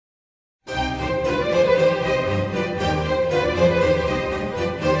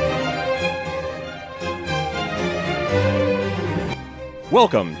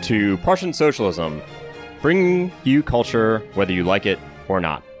Welcome to Prussian Socialism, bringing you culture whether you like it or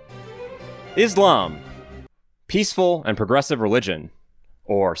not. Islam, peaceful and progressive religion,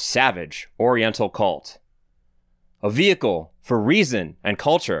 or savage Oriental cult. A vehicle for reason and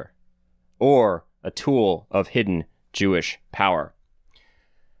culture, or a tool of hidden Jewish power.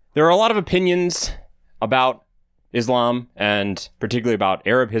 There are a lot of opinions about Islam, and particularly about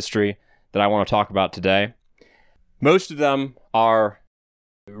Arab history, that I want to talk about today. Most of them are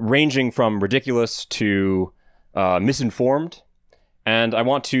ranging from ridiculous to misinformed, and I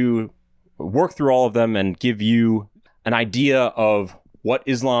want to work through all of them and give you an idea of what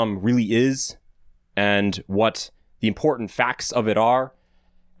Islam really is and what the important facts of it are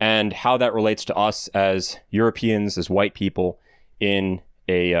and how that relates to us as Europeans, as white people in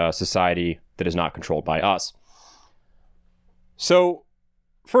a society that is not controlled by us. So,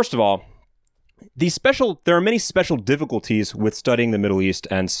 first of all, there are many special difficulties with studying the Middle East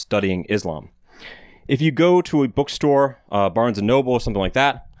and studying Islam. If you go to a bookstore, Barnes & Noble or something like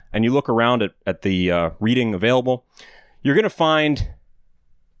that, and you look around at the reading available, you're going to find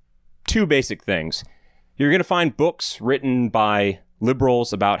two basic things. You're going to find books written by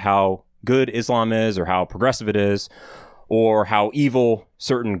liberals about how good Islam is or how progressive it is, or how evil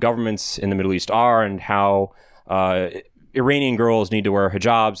certain governments in the Middle East are, and how Iranian girls need to wear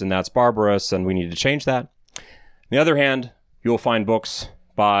hijabs and that's barbarous and we need to change that. On the other hand, you'll find books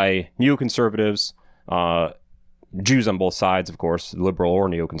by neoconservatives, Jews on both sides, of course, liberal or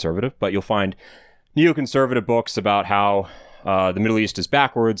neoconservative, but you'll find neoconservative books about how the Middle East is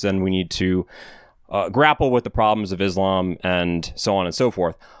backwards and we need to grapple with the problems of Islam and so on and so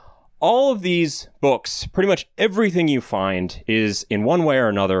forth. All of these books, pretty much everything you find is in one way or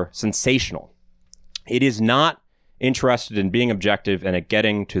another sensational. It is not interested in being objective and at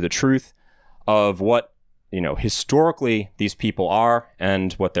getting to the truth of what, historically these people are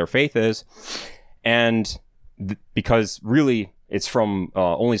and what their faith is. And because really it's from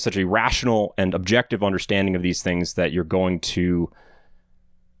only such a rational and objective understanding of these things that you're going to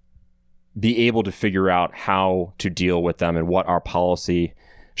be able to figure out how to deal with them and what our policy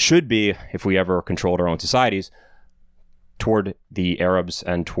should be if we ever controlled our own societies toward the Arabs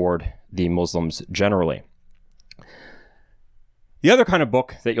and toward the Muslims generally. The other kind of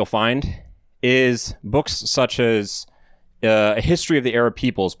book that you'll find is books such as A History of the Arab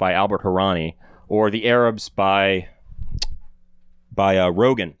Peoples by Albert Hourani, or The Arabs by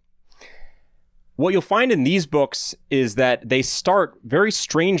Rogan. What you'll find in these books is that they start very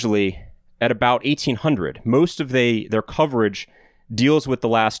strangely at about 1800. Most of their coverage deals with the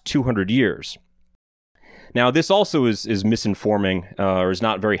last 200 years. Now, this also is misinforming or is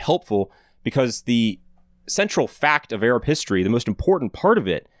not very helpful, because the central fact of Arab history, the most important part of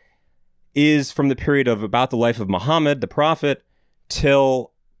it, is from the period of about the life of Muhammad, the prophet,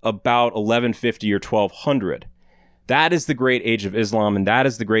 till about 1150 or 1200. That is the great age of Islam, and that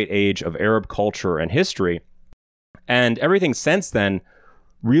is the great age of Arab culture and history. And everything since then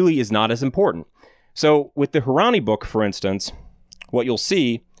really is not as important. So with the Hourani book, for instance, what you'll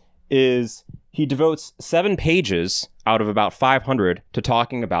see is he devotes 7 pages out of about 500 to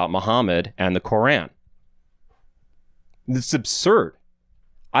talking about Muhammad and the Quran. It's absurd.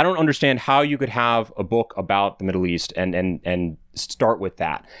 I don't understand how you could have a book about the Middle East and start with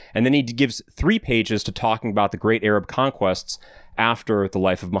that. And then he gives 3 pages to talking about the great Arab conquests after the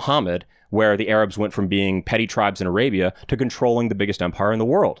life of Muhammad, where the Arabs went from being petty tribes in Arabia to controlling the biggest empire in the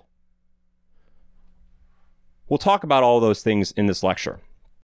world. We'll talk about all those things in this lecture.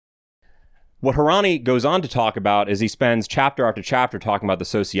 What Hourani goes on to talk about is he spends chapter after chapter talking about the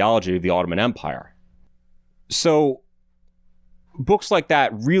sociology of the Ottoman Empire. So books like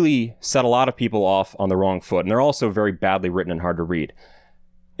that really set a lot of people off on the wrong foot, and they're also very badly written and hard to read.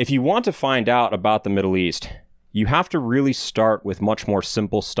 If you want to find out about the Middle East, you have to really start with much more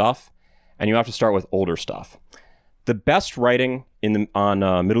simple stuff, and you have to start with older stuff. The best writing on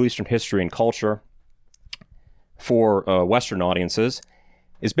Middle Eastern history and culture for Western audiences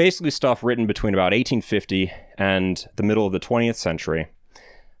is basically stuff written between about 1850 and the middle of the 20th century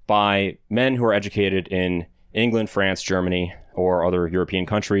by men who are educated in England, France, Germany, or other European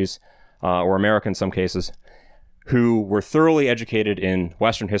countries, or America in some cases, who were thoroughly educated in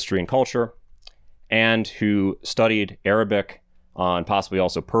Western history and culture, and who studied Arabic and possibly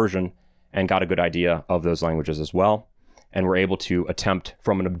also Persian, and got a good idea of those languages as well, and were able to attempt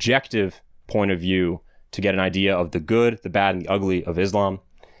from an objective point of view to get an idea of the good, the bad, and the ugly of Islam,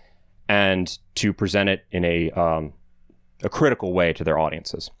 and to present it in a critical way to their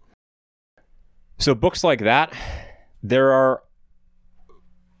audiences. So books like that, there are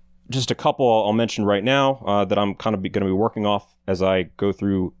just a couple I'll mention right now that I'm kind of going to be working off as I go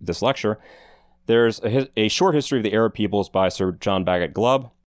through this lecture. There's a short history of the Arab peoples by Sir John Bagot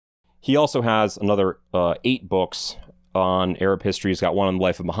Glubb. He also has another 8 books on Arab history. He's got one on the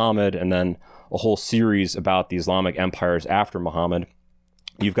life of Muhammad, and then a whole series about the Islamic empires after Muhammad.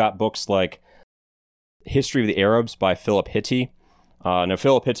 You've got books like History of the Arabs by Philip Hitti. Now,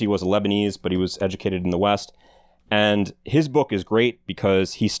 Philip Hitti was a Lebanese, but he was educated in the West. And his book is great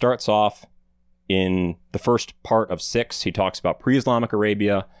because he starts off in the first part of 6. He talks about pre-Islamic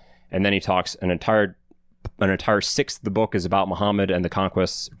Arabia, and then he talks an entire 6th of the book is about Muhammad and the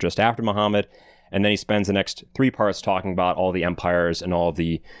conquests just after Muhammad. And then he spends the next 3 parts talking about all the empires and all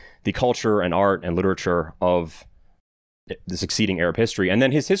the culture and art and literature of the succeeding Arab history. And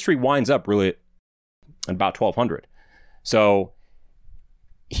then his history winds up really at about 1200. So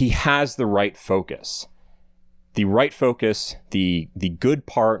he has the right focus. The right focus, the good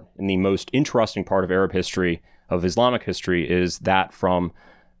part and the most interesting part of Arab history, of Islamic history, is that from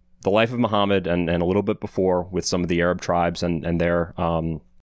the life of Muhammad and a little bit before with some of the Arab tribes and their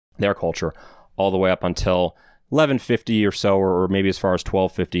culture, all the way up until 1150 or so, or maybe as far as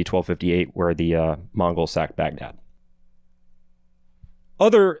 1250, 1258, where the Mongols sacked Baghdad.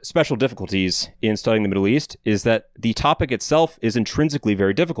 Other special difficulties in studying the Middle East is that the topic itself is intrinsically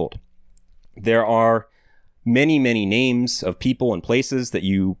very difficult. There are many, many names of people and places that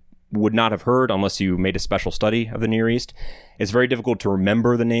you would not have heard unless you made a special study of the Near East. It's very difficult to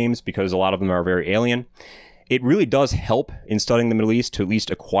remember the names because a lot of them are very alien. It really does help in studying the Middle East to at least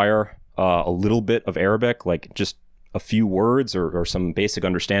acquire a little bit of Arabic, like just a few words or some basic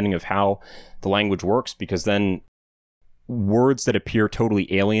understanding of how the language works, because then words that appear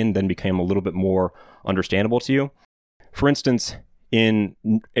totally alien then become a little bit more understandable to you. For instance, in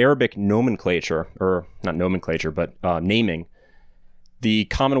Arabic nomenclature, or not nomenclature, but naming, the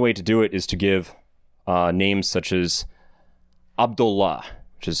common way to do it is to give names such as Abdullah,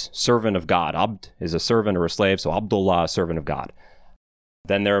 which is servant of God. Abd is a servant or a slave, so Abdullah, servant of God.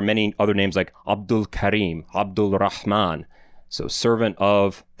 Then there are many other names like Abdul Karim, Abdul Rahman, so servant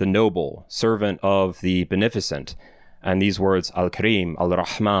of the noble, servant of the beneficent. And these words, Al-Karim,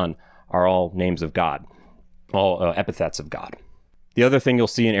 Al-Rahman, are all names of God, all epithets of God. The other thing you'll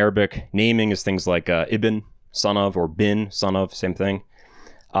see in Arabic naming is things like Ibn, son of, or Bin, son of, same thing,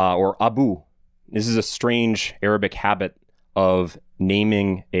 or Abu. This is a strange Arabic habit of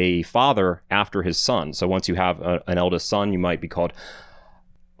naming a father after his son. So once you have an eldest son, you might be called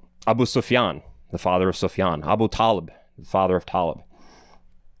Abu Sufyan, the father of Sufyan, Abu Talib, the father of Talib.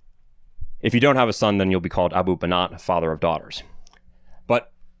 If you don't have a son, then you'll be called Abu Banat, father of daughters.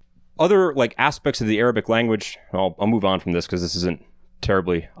 But other aspects of the Arabic language, I'll move on from this because this isn't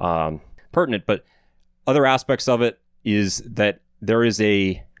terribly pertinent, but other aspects of it is that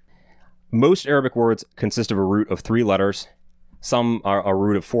most Arabic words consist of a root of 3 letters. Some are a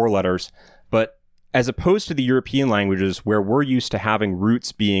root of 4 letters, but as opposed to the European languages where we're used to having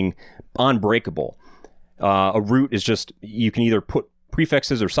roots being unbreakable, a root is just, you can either put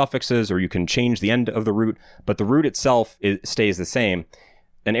prefixes or suffixes, or you can change the end of the root, but the root itself stays the same.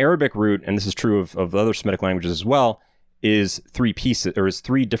 An Arabic root, and this is true of other Semitic languages as well, is 3 pieces, or is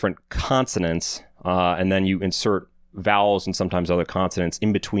 3 different consonants, and then you insert vowels and sometimes other consonants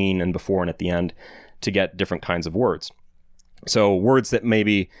in between and before and at the end to get different kinds of words. So words that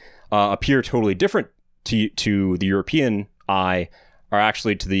maybe appear totally different to the European eye are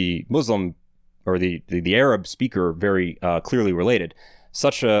actually to the Muslim or the Arab speaker very clearly related.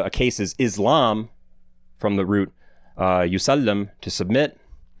 Such a case is Islam, from the root yusallam, to submit.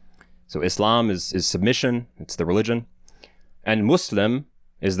 So Islam is submission, it's the religion. And Muslim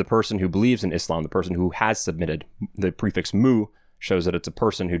is the person who believes in Islam, the person who has submitted. The prefix mu shows that it's a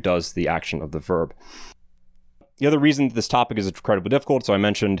person who does the action of the verb. The other reason this topic is incredibly difficult, so I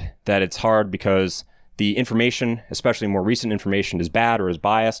mentioned that it's hard because the information, especially more recent information, is bad or is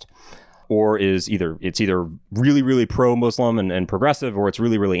biased, or it's either really, really pro-Muslim and progressive, or it's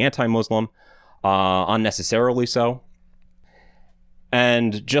really, really anti-Muslim, unnecessarily so.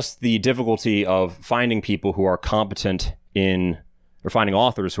 And just the difficulty of finding people who are competent or finding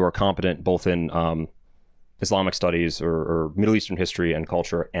authors who are competent both in Islamic studies or Middle Eastern history and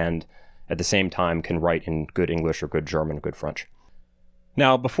culture, and at the same time can write in good English or good German or good French.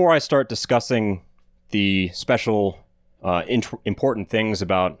 Now, before I start discussing the special important things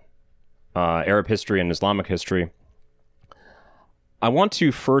about Arab history and Islamic history, I want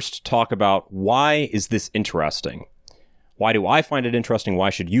to first talk about, why is this interesting? Why do I find it interesting? Why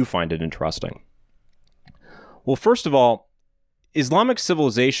should you find it interesting? Well, first of all, Islamic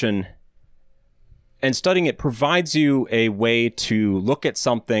civilization And studying it provides you a way to look at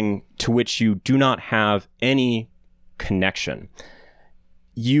something to which you do not have any connection.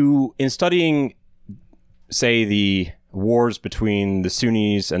 In studying, say, the wars between the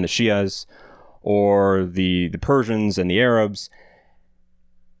Sunnis and the Shias, or the Persians and the Arabs,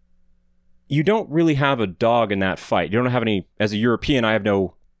 you don't really have a dog in that fight. You don't have any, as a European, I have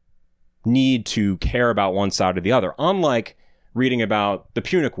no need to care about one side or the other. Unlike reading about the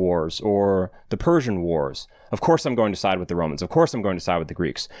Punic Wars or the Persian Wars, of course I'm going to side with the Romans. Of course I'm going to side with the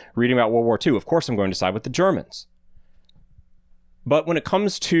Greeks. Reading about World War II, of course I'm going to side with the Germans. But when it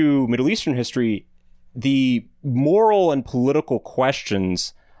comes to Middle Eastern history, the moral and political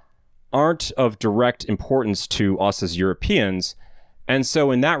questions aren't of direct importance to us as Europeans. And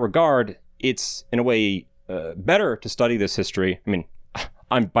so in that regard, it's in a way better to study this history. I mean,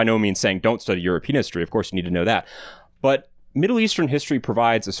 I'm by no means saying don't study European history. Of course, you need to know that. But Middle Eastern history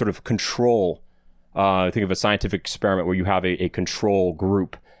provides a sort of control. Think of a scientific experiment where you have a control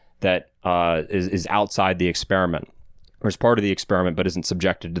group that is outside the experiment, or is part of the experiment, but isn't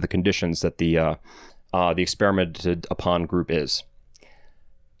subjected to the conditions that the experimented upon group is.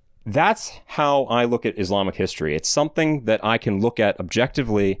 That's how I look at Islamic history. It's something that I can look at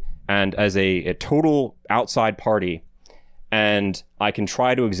objectively and as a total outside party, and I can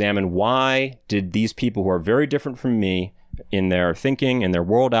try to examine why did these people who are very different from me in their thinking and their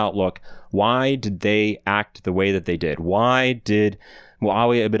world outlook, why did they act the way that they did? Why did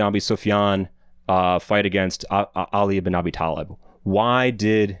Muawiyah ibn Abi Sufyan fight against Ali ibn Abi Talib? Why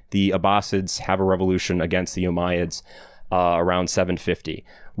did the Abbasids have a revolution against the Umayyads around 750?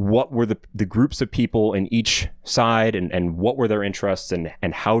 What were the groups of people in each side, and what were their interests,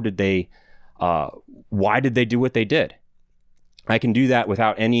 and how did they, why did they do what they did? I can do that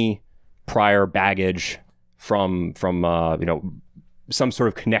without any prior baggage from some sort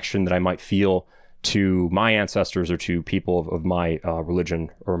of connection that I might feel to my ancestors or to people of my religion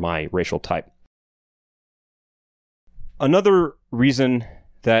or my racial type. Another reason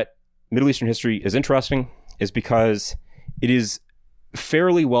that Middle Eastern history is interesting is because it is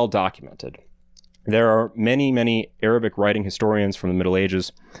fairly well documented. There are many, many Arabic writing historians from the Middle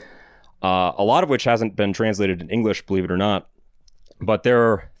Ages, a lot of which hasn't been translated in English, believe it or not, but there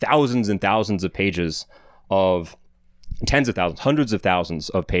are thousands and thousands of pages of, tens of thousands, hundreds of thousands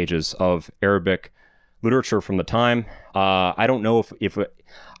of pages of Arabic literature from the time. I don't know if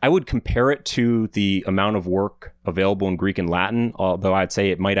I would compare it to the amount of work available in Greek and Latin, although I'd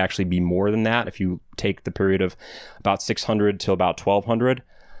say it might actually be more than that if you take the period of about 600 till about 1200,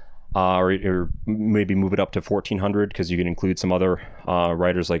 or maybe move it up to 1400, because you can include some other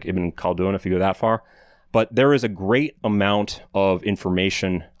writers like Ibn Khaldun if you go that far. But there is a great amount of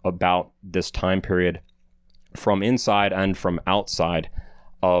information about this time period from inside and from outside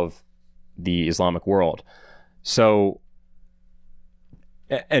of the Islamic world. So,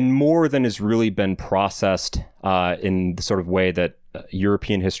 and more than has really been processed in the sort of way that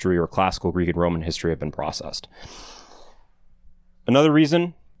European history or classical Greek and Roman history have been processed. Another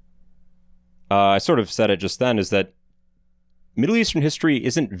reason, I sort of said it just then, is that Middle Eastern history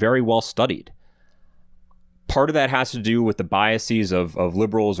isn't very well studied. Part of that has to do with the biases of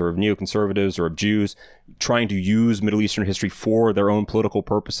liberals or of neoconservatives or of Jews trying to use Middle Eastern history for their own political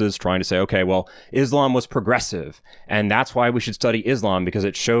purposes, trying to say, okay, well, Islam was progressive, and that's why we should study Islam, because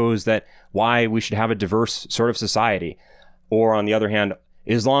it shows that why we should have a diverse sort of society. Or on the other hand,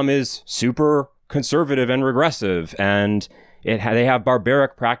 Islam is super conservative and regressive, and they have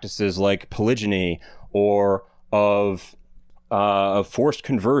barbaric practices like polygyny or of forced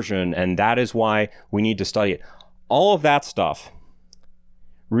conversion, and that is why we need to study it. All of that stuff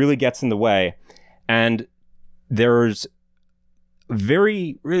really gets in the way, and there's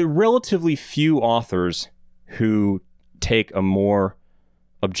relatively few authors who take a more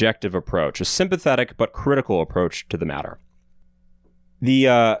objective approach, a sympathetic but critical approach to the matter.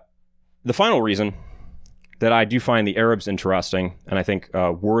 The final reason that I do find the Arabs interesting, and I think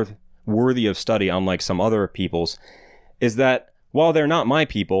worthy of study, unlike some other peoples, is that while they're not my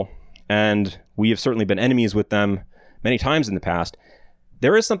people, and we have certainly been enemies with them many times in the past,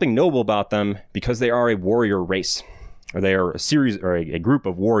 there is something noble about them because they are a warrior race, or they are a group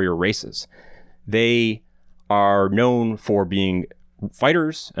of warrior races. They are known for being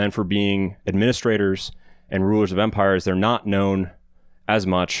fighters and for being administrators and rulers of empires. They're not known as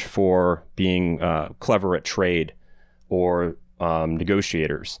much for being clever at trade or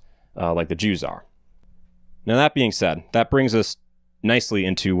negotiators like the Jews are. Now, that being said, that brings us nicely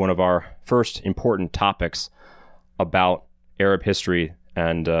into one of our first important topics about Arab history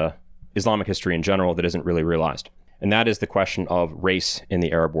and Islamic history in general that isn't really realized. And that is the question of race in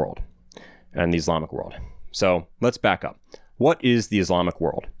the Arab world. and the Islamic world. So let's back up. What is the Islamic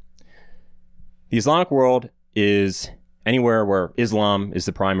world? The Islamic world is anywhere where Islam is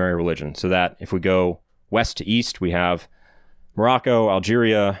the primary religion. So that if we go west to east, we have Morocco,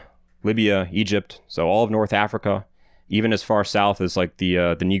 Algeria, Libya, Egypt, so all of North Africa, even as far south as like the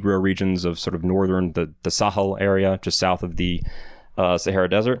Negro regions of sort of northern, the Sahel area, just south of the Sahara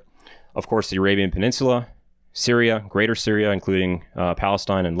Desert. Of course, the Arabian Peninsula, Syria, Greater Syria, including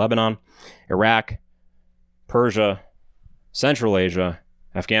Palestine and Lebanon, Iraq, Persia, Central Asia,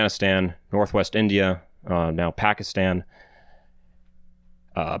 Afghanistan, Northwest India, now Pakistan,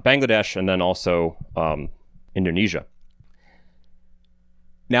 Bangladesh, and then also Indonesia.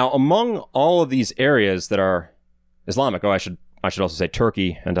 Now, among all of these areas that are Islamic, I should also say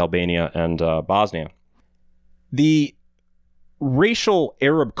Turkey and Albania and Bosnia, the racial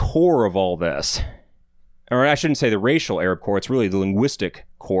Arab core of all this, or I shouldn't say the racial Arab core, it's really the linguistic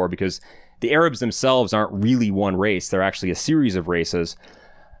core, because the Arabs themselves aren't really one race. They're actually a series of races,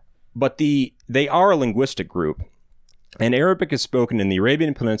 but they are a linguistic group. And Arabic is spoken in the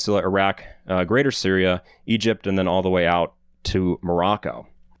Arabian Peninsula, Iraq, Greater Syria, Egypt, and then all the way out to Morocco.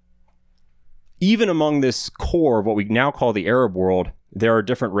 Even among this core of what we now call the Arab world, there are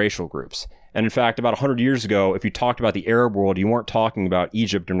different racial groups. And in fact, about 100 years ago, if you talked about the Arab world, you weren't talking about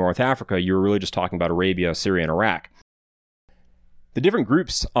Egypt or North Africa. You were really just talking about Arabia, Syria, and Iraq. The different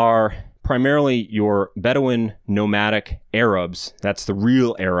groups are primarily your Bedouin nomadic Arabs. That's the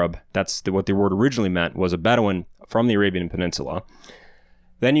real Arab. That's what the word originally meant, was a Bedouin from the Arabian Peninsula.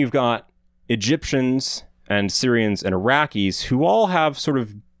 Then you've got Egyptians and Syrians and Iraqis, who all have sort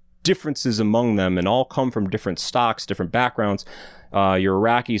of differences among them and all come from different stocks, different backgrounds. Your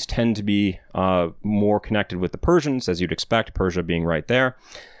Iraqis tend to be more connected with the Persians, as you'd expect, Persia being right there.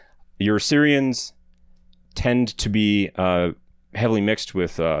 Your Syrians tend to be heavily mixed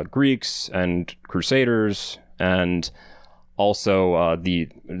with Greeks and Crusaders, and also but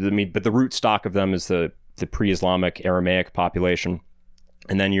the root stock of them is the pre-Islamic Aramaic population.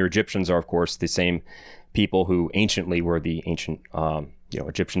 And then your Egyptians are, of course, the same people who anciently were the ancient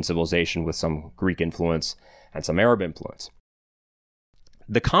Egyptian civilization with some Greek influence and some Arab influence.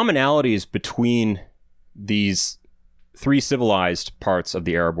 The commonalities between these three civilized parts of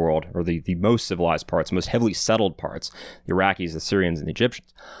the Arab world, or the most civilized parts, most heavily settled parts, the Iraqis, the Syrians, and the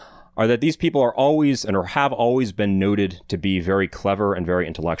Egyptians, are that these people are always or have always been noted to be very clever and very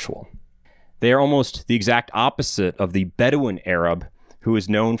intellectual. They are almost the exact opposite of the Bedouin Arab, who is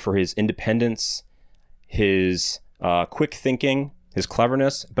known for his independence, his quick thinking, his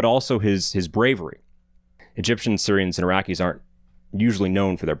cleverness, but also his bravery. Egyptians, Syrians, and Iraqis aren't usually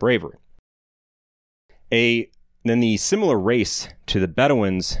known for their bravery. Then the similar race to the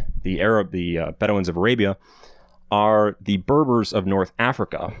Bedouins, the Bedouins of Arabia, are the Berbers of North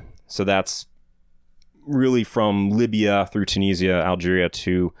Africa. So that's really from Libya through Tunisia, Algeria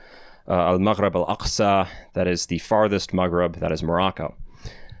to Al-Maghreb al-Aqsa, that is the farthest Maghreb, that is Morocco.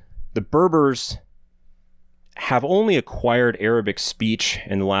 The Berbers have only acquired Arabic speech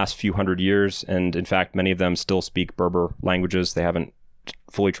in the last few hundred years, and in fact, many of them still speak Berber languages. They haven't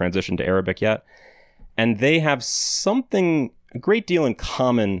fully transitioned to Arabic yet. And they have a great deal in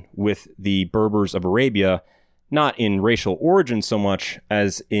common with the Berbers of Arabia, not in racial origin so much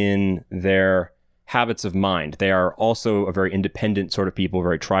as in their habits of mind. They are also a very independent sort of people,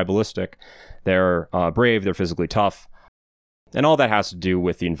 very tribalistic. They're brave, they're physically tough. And all that has to do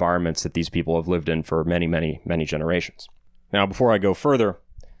with the environments that these people have lived in for many, many, many generations. Now, before I go further,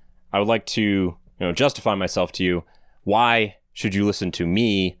 I would like to justify myself to you. Why should you listen to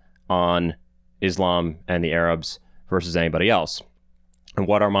me on Islam and the Arabs versus anybody else? And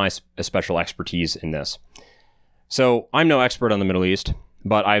what are my special expertise in this? So I'm no expert on the Middle East,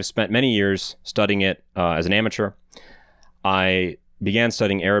 but I've spent many years studying it as an amateur. I began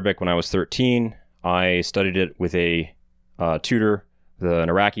studying Arabic when I was 13. I studied it with a tutor, an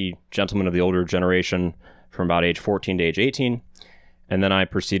Iraqi gentleman of the older generation, from about age 14 to age 18. And then I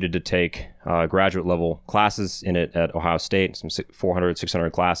proceeded to take graduate level classes in it at Ohio State, some 400, 600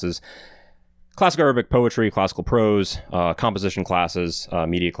 classes. Classical Arabic poetry, classical prose, composition classes,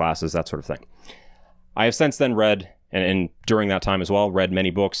 media classes, that sort of thing. I have since then read, and during that time as well, read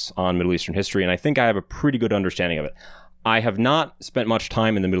many books on Middle Eastern history, and I think I have a pretty good understanding of it. I have not spent much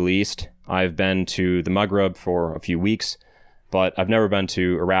time in the Middle East. I've been to the Maghreb for a few weeks, but I've never been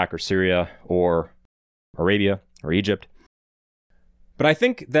to Iraq or Syria or Arabia or Egypt. But I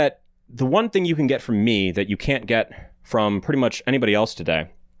think that the one thing you can get from me that you can't get from pretty much anybody else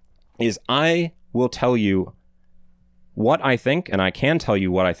today is I will tell you what I think, and I can tell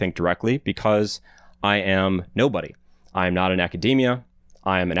you what I think directly because I am nobody. I am not in academia.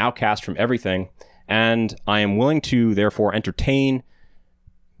 I am an outcast from everything, and I am willing to therefore entertain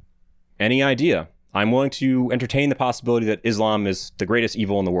any idea. I'm willing to entertain the possibility that Islam is the greatest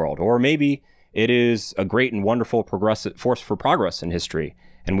evil in the world, or maybe it is a great and wonderful progressive force for progress in history,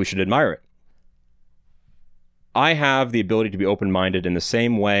 and we should admire it. I have the ability to be open-minded in the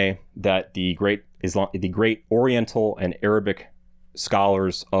same way that the great Oriental and Arabic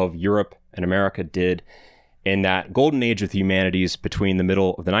scholars of Europe and America did in that golden age of the humanities between the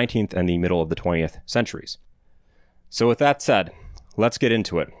middle of the 19th and the middle of the 20th centuries. So with that said, let's get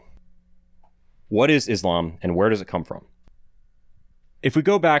into it. What is Islam and where does it come from? If we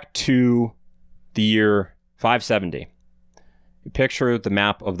go back to the year 570, picture the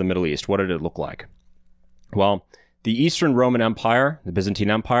map of the Middle East. What did it look like? Well, the Eastern Roman Empire, the Byzantine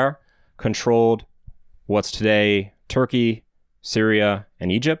Empire, controlled what's today Turkey, Syria,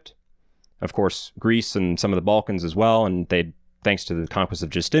 and Egypt. Of course, Greece and some of the Balkans as well. And they, thanks to the conquest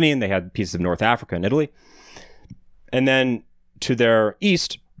of Justinian, they had pieces of North Africa and Italy. And then to their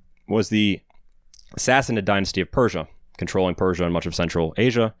east was the Sassanid dynasty of Persia, controlling Persia and much of Central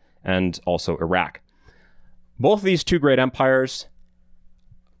Asia and also Iraq. Both of these two great empires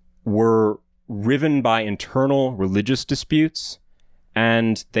were riven by internal religious disputes,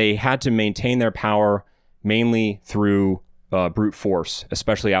 and they had to maintain their power mainly through brute force,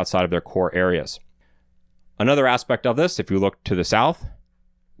 especially outside of their core areas. Another aspect of this, if you look to the south,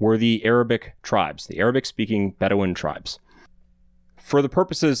 were the Arabic tribes, the Arabic-speaking Bedouin tribes. For the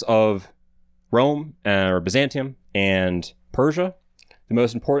purposes of Rome or Byzantium and Persia, the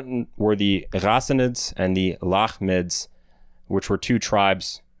most important were the Ghassanids and the Lakhmids, which were two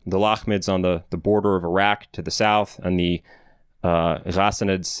tribes, the Lakhmids on the border of Iraq to the south, and the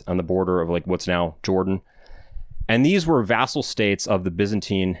Ghassanids on the border of like what's now Jordan. And these were vassal states of the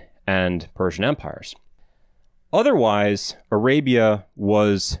Byzantine and Persian empires. Otherwise, Arabia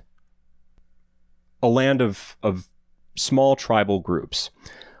was a land of small tribal groups,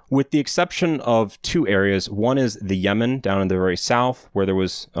 with the exception of two areas. One is the Yemen, down in the very south, where there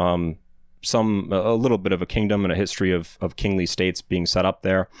was a little bit of a kingdom and a history of kingly states being set up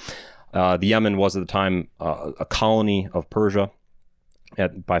there. The Yemen was at the time a colony of Persia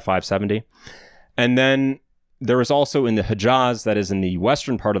by 570. And then there was also in the Hejaz, that is in the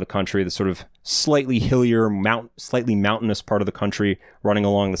western part of the country, the sort of slightly hillier, slightly mountainous part of the country running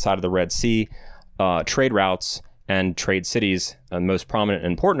along the side of the Red Sea, trade routes and trade cities, and most prominent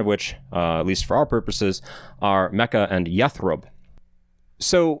and important of which, at least for our purposes, are Mecca and Yathrib.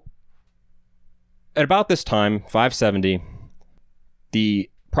 So at about this time, 570,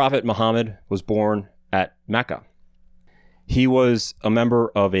 the Prophet Muhammad was born at Mecca. He was a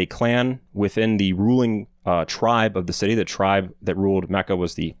member of a clan within the ruling tribe of the city. The tribe that ruled Mecca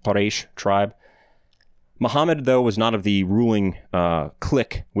was the Quraysh tribe. Muhammad, though, was not of the ruling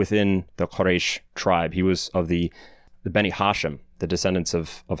clique within the Quraysh tribe. He was of the Beni Hashim, the descendants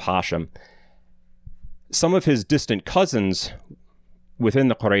of Hashim. Some of his distant cousins within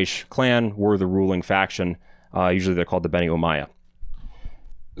the Quraysh clan were the ruling faction. Usually they're called the Beni Umayyah.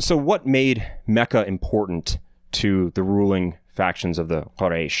 So what made Mecca important to the ruling factions of the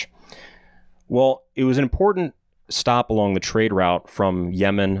Quraysh? Well, it was an important stop along the trade route from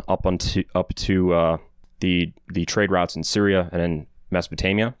Yemen up to the trade routes in Syria and in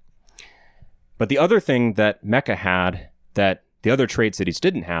Mesopotamia. But the other thing that Mecca had that the other trade cities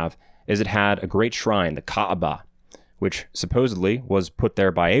didn't have is it had a great shrine, the Kaaba, which supposedly was put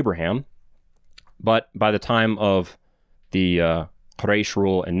there by Abraham. But by the time of the Quraysh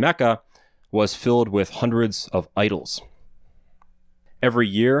rule in Mecca, was filled with hundreds of idols. Every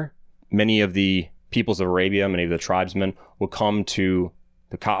year, many of the peoples of Arabia, many of the tribesmen, would come to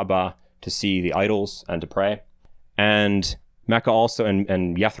the Kaaba to see the idols and to pray. And Mecca also,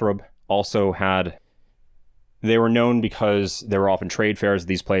 and Yathrib also had, they were known because there were often trade fairs at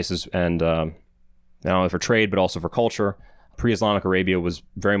these places, and not only for trade, but also for culture. Pre-Islamic Arabia was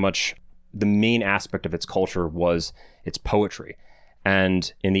very much, the main aspect of its culture was its poetry.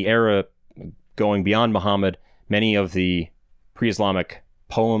 And in the era going beyond Muhammad, many of the pre-Islamic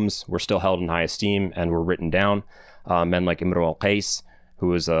poems were still held in high esteem and were written down. Men like Imru al-Qais, who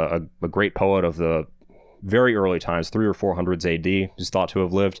was a great poet of the very early times, 300 or 400s AD, who's thought to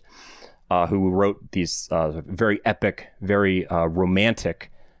have lived, who wrote these very epic, very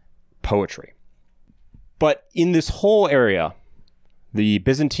romantic poetry. But in this whole area, the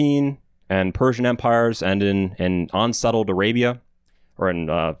Byzantine and Persian empires, and in unsettled Arabia, or in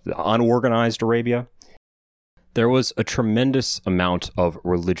unorganized Arabia, there was a tremendous amount of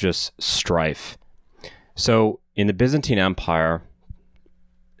religious strife. So in the Byzantine Empire,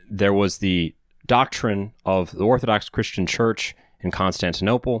 there was the doctrine of the Orthodox Christian Church in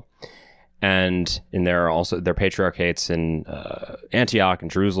Constantinople, and in their patriarchates in Antioch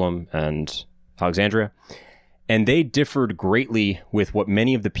and Jerusalem and Alexandria. And they differed greatly with what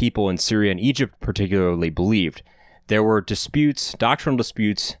many of the people in Syria and Egypt particularly believed. There were disputes, doctrinal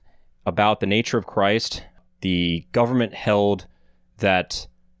disputes, about the nature of Christ. The government held that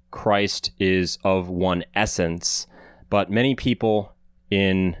Christ is of one essence, but many people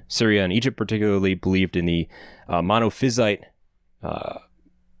in Syria and Egypt particularly believed in the monophysite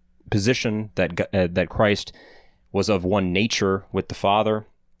position that Christ was of one nature with the Father.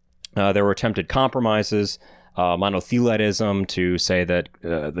 There were attempted compromises, monothelitism, to say that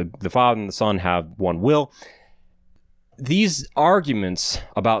the Father and the Son have one will. These arguments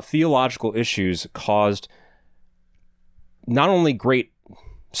about theological issues caused not only great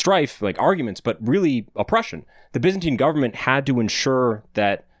strife, like arguments, but really oppression. The Byzantine government had to ensure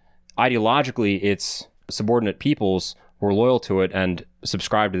that ideologically its subordinate peoples were loyal to it and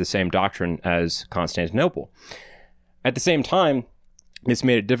subscribed to the same doctrine as Constantinople. At the same time, this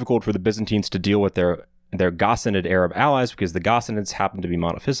made it difficult for the Byzantines to deal with their Ghassanid Arab allies, because the Ghassanids happened to be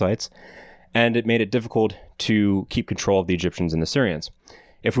monophysites, and it made it difficult to keep control of the Egyptians and the Syrians.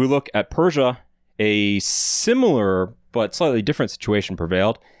 If we look at Persia, a similar but slightly different situation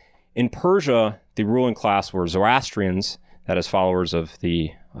prevailed. In Persia, the ruling class were Zoroastrians, that is, followers of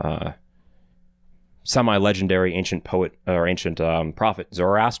the semi-legendary ancient poet or ancient prophet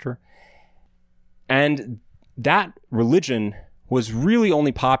Zoroaster. And that religion was really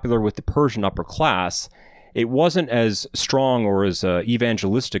only popular with the Persian upper class. It wasn't as strong or as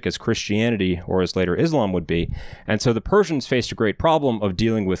evangelistic as Christianity or as later Islam would be. And so the Persians faced a great problem of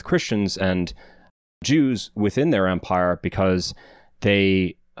dealing with Christians and Jews within their empire, because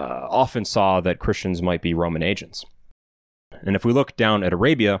they often saw that Christians might be Roman agents. And if we look down at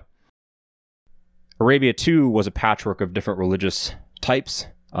Arabia, Arabia too was a patchwork of different religious types.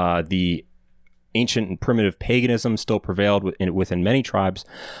 The ancient and primitive paganism still prevailed within many tribes,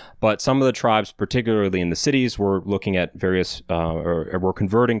 but some of the tribes, particularly in the cities, were looking at various, or were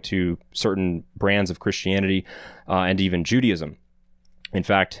converting to certain brands of Christianity and even Judaism. In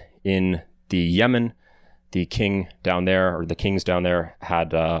fact, in the Yemen, the king down there, or the kings down there,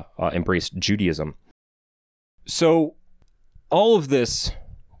 had embraced Judaism. So all of this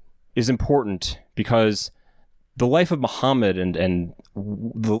is important because the life of Muhammad and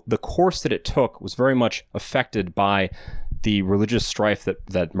the course that it took was very much affected by the religious strife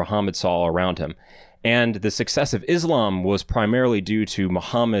that Muhammad saw around him. And the success of Islam was primarily due to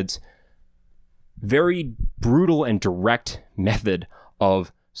Muhammad's very brutal and direct method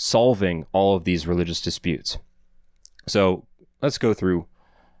of solving all of these religious disputes. So let's go through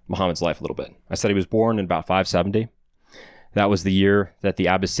Muhammad's life a little bit. I said he was born in about 570. That was the year that the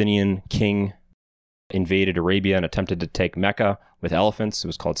Abyssinian king invaded Arabia and attempted to take Mecca with elephants. It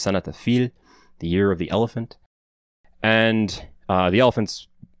was called Sanat al-Fil, the year of the elephant. And the elephants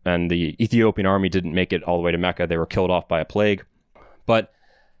and the Ethiopian army didn't make it all the way to Mecca. They were killed off by a plague. But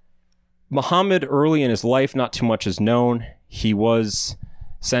Muhammad, early in his life, not too much is known. He was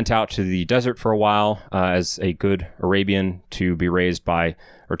sent out to the desert for a while as a good Arabian to be raised by,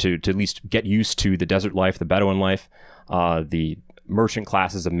 or to at least get used to the desert life, the Bedouin life. The merchant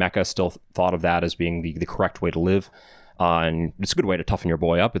classes of Mecca still thought of that as being the correct way to live. And it's a good way to toughen your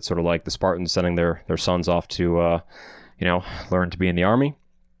boy up. It's sort of like the Spartans sending their sons off to, learn to be in the army.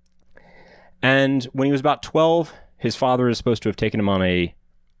 And when he was about 12, his father is supposed to have taken him on a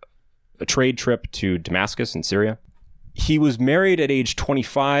trade trip to Damascus in Syria. He was married at age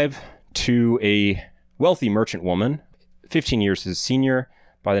 25 to a wealthy merchant woman, 15 years his senior,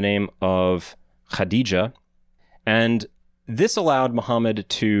 by the name of Khadija. And this allowed Muhammad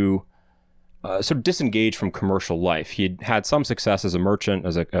to sort of disengage from commercial life. He had some success as a merchant,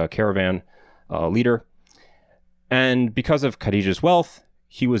 as a caravan leader. And because of Khadija's wealth,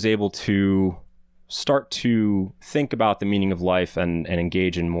 he was able to start to think about the meaning of life and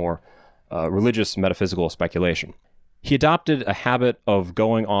engage in more religious metaphysical speculation. He adopted a habit of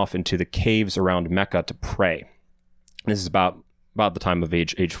going off into the caves around Mecca to pray. This is about the time of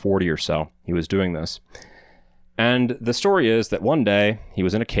age 40 or so. He was doing this. And the story is that one day he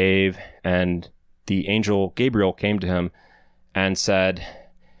was in a cave and the angel Gabriel came to him and said,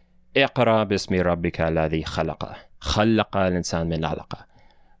 "Iqra bismi rabbika alladhi khalaqa, khalaqa al-insan min 'alaqa."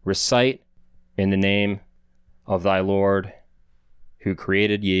 Recite in the name of thy Lord who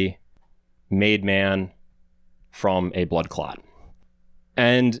created ye, made man from a blood clot.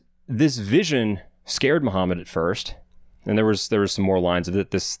 And this vision scared Muhammad at first. And there was some more lines of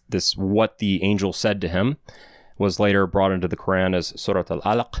it. This what the angel said to him was later brought into the Quran as Surat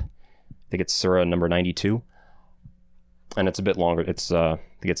al-Alaq. I think it's Surah number 92. and it's a bit longer. I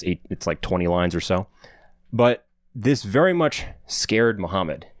think it's like 20 lines or so. But this very much scared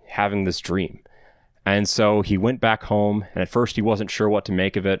Muhammad, having this dream. And so he went back home, and at first he wasn't sure what to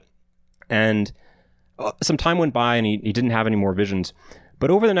make of it. And some time went by, and he didn't have any more visions. But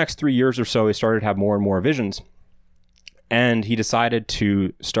over the next 3 years or so, he started to have more and more visions. And he decided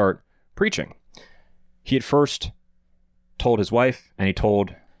to start preaching. He at first told his wife, and he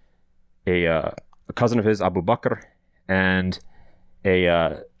told a cousin of his, Abu Bakr, and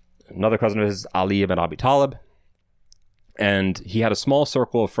another cousin of his, Ali ibn Abi Talib. And he had a small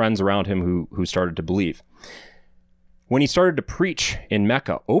circle of friends around him who started to believe. When he started to preach in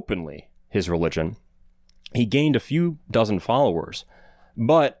Mecca openly his religion, he gained a few dozen followers,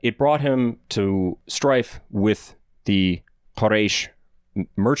 but it brought him to strife with the Quraysh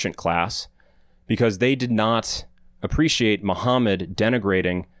merchant class because they did not appreciate Muhammad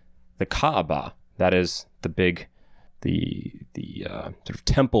denigrating the Kaaba, that is the sort of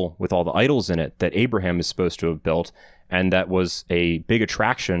temple with all the idols in it that Abraham is supposed to have built, and that was a big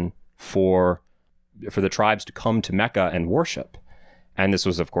attraction for the tribes to come to Mecca and worship. And this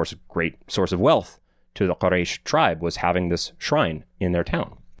was, of course, a great source of wealth to the Quraysh tribe, was having this shrine in their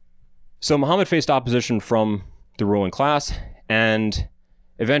town. So Muhammad faced opposition from the ruling class, and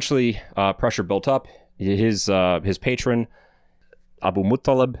eventually pressure built up. His patron, Abu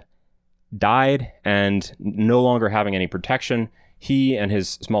Muttalib, died, and no longer having any protection, he and his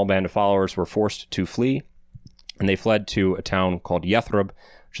small band of followers were forced to flee, and they fled to a town called Yathrib,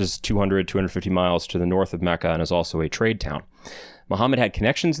 which is 250 miles to the north of Mecca and is also a trade town. Muhammad had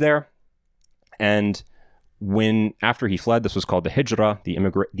connections there, and after he fled, this was called the Hijrah,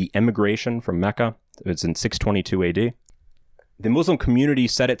 the emigration from Mecca. It's in 622 AD. The Muslim community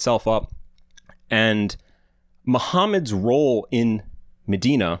set itself up, and Muhammad's role in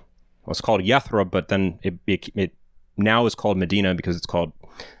Medina was called Yathrib, but then it now is called Medina because it's called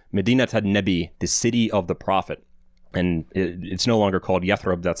Medinat an-Nabi, the city of the Prophet. And it's no longer called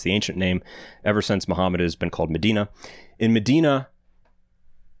Yathrib, that's the ancient name. Ever since Muhammad has been called Medina. In Medina,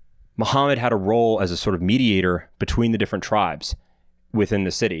 Muhammad had a role as a sort of mediator between the different tribes within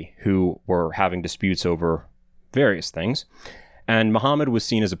the city who were having disputes over various things. And Muhammad was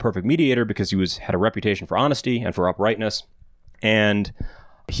seen as a perfect mediator because he had a reputation for honesty and for uprightness. And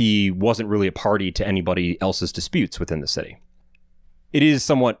he wasn't really a party to anybody else's disputes within the city. It is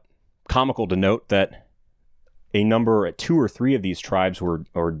somewhat comical to note that two or three of these tribes were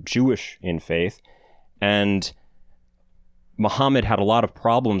Jewish in faith, and Muhammad had a lot of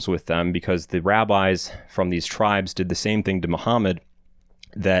problems with them because the rabbis from these tribes did the same thing to Muhammad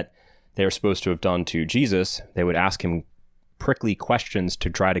that they were supposed to have done to Jesus. They would ask him prickly questions to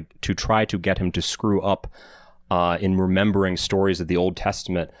try to get him to screw up in remembering stories of the Old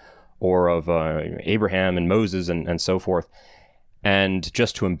Testament or of Abraham and Moses and so forth, and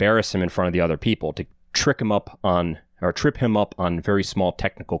just to embarrass him in front of the other people, to trip him up on very small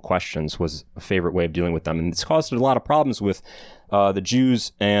technical questions was a favorite way of dealing with them. And this caused a lot of problems with the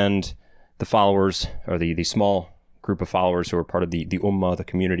Jews and the followers, or the small group of followers who were part of the Ummah, the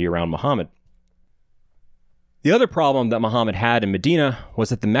community around Muhammad. The other problem that Muhammad had in Medina was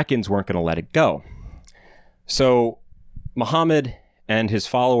that the Meccans weren't going to let it go. So Muhammad and his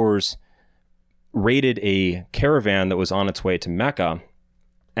followers raided a caravan that was on its way to Mecca,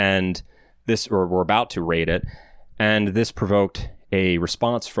 and were about to raid it, and this provoked a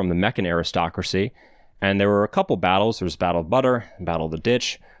response from the Meccan aristocracy. And there were a couple battles. There was Battle of Badr and Battle of the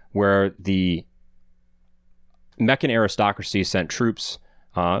Ditch, where the Meccan aristocracy sent troops,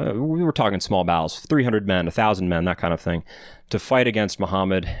 we were talking small battles, 300 men, 1,000 men, that kind of thing, to fight against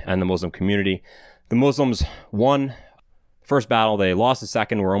Muhammad and the Muslim community. The Muslims won the first battle. They lost the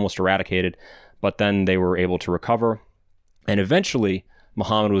second, were almost eradicated, but then they were able to recover. And eventually,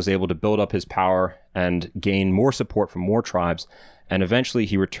 Muhammad was able to build up his power and gain more support from more tribes. And eventually,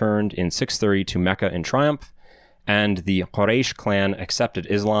 he returned in 630 to Mecca in triumph, and the Quraysh clan accepted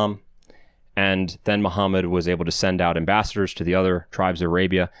Islam. And then Muhammad was able to send out ambassadors to the other tribes of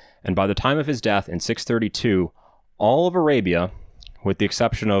Arabia. And by the time of his death in 632, all of Arabia, with the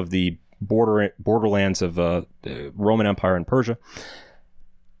exception of the borderlands of the Roman Empire and Persia,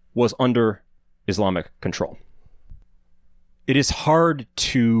 was under Islamic control. It is hard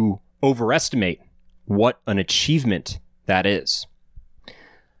to overestimate what an achievement that is.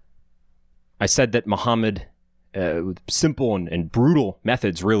 I said that Muhammad, with simple and brutal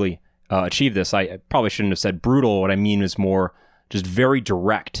methods, really achieved this. I probably shouldn't have said brutal. What I mean is more just very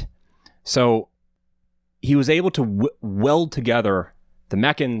direct. So he was able to weld together the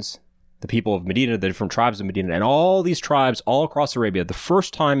Meccans, the people of Medina, the different tribes of Medina, and all these tribes all across Arabia, the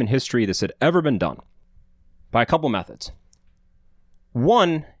first time in history this had ever been done, by a couple methods.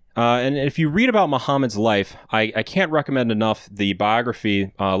 One, and if you read about Muhammad's life, I can't recommend enough the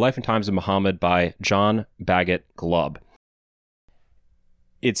biography, Life and Times of Muhammad by John Bagot Glubb.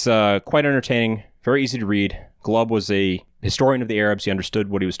 It's quite entertaining, very easy to read. Glubb was a historian of the Arabs. He understood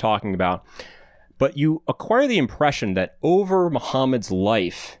what he was talking about. But you acquire the impression that over Muhammad's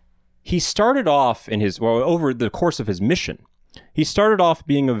life, he started off over the course of his mission, he started off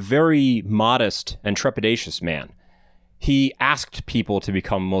being a very modest and trepidatious man. He asked people to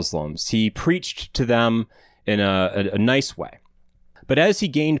become Muslims. He preached to them in a nice way. But as he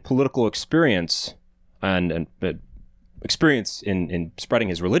gained political experience and experience in spreading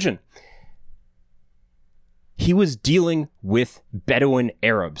his religion, he was dealing with Bedouin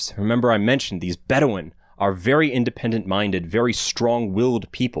Arabs. Remember, I mentioned these Bedouin are very independent-minded, very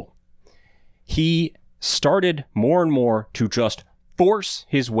strong-willed people. He started more and more to just force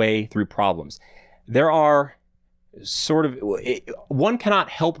his way through problems. There are one cannot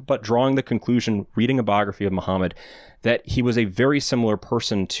help but drawing the conclusion, reading a biography of Muhammad, that he was a very similar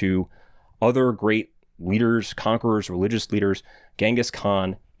person to other great leaders, conquerors, religious leaders, Genghis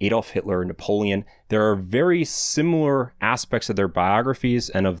Khan, Adolf Hitler, Napoleon. There are very similar aspects of their biographies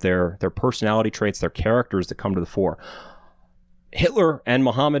and of their personality traits, their characters that come to the fore. Hitler and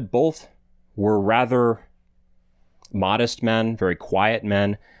Muhammad both were rather modest men, very quiet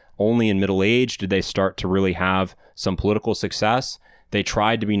men. Only in middle age did they start to really have some political success. They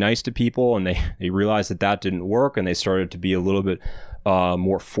tried to be nice to people, and they realized that didn't work, and they started to be a little bit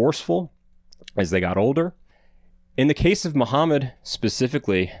more forceful as they got older. In the case of Muhammad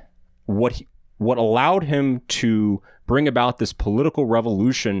specifically, what allowed him to bring about this political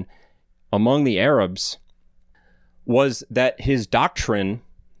revolution among the Arabs was that his doctrine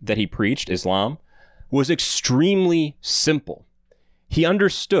that he preached, Islam, was extremely simple. He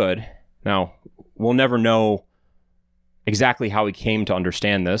understood, now we'll never know exactly how he came to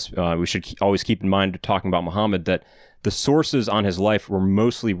understand this. We should always keep in mind, talking about Muhammad, that the sources on his life were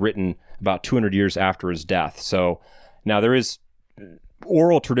mostly written about 200 years after his death. So now there is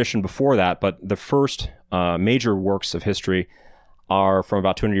oral tradition before that, but the first major works of history are from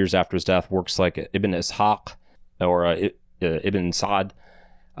about 200 years after his death, works like Ibn Ishaq or Ibn Sa'd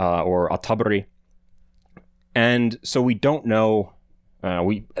or At-Tabari. And so we don't know,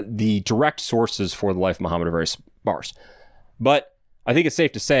 the direct sources for the life of Muhammad are very sparse. But I think it's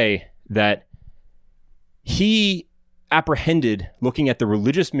safe to say that he apprehended, looking at the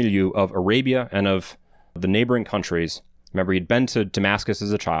religious milieu of Arabia and of the neighboring countries. Remember, he'd been to Damascus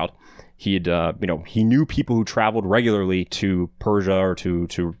as a child. He knew people who traveled regularly to Persia or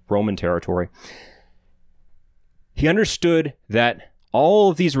to Roman territory. He understood that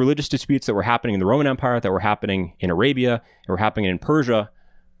all of these religious disputes that were happening in the Roman Empire, that were happening in Arabia, that were happening in Persia,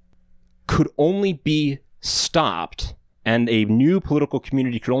 could only be stopped, and a new political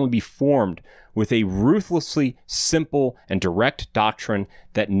community could only be formed with a ruthlessly simple and direct doctrine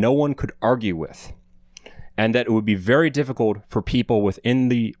that no one could argue with, and that it would be very difficult for people within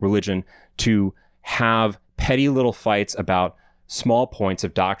the religion to have petty little fights about small points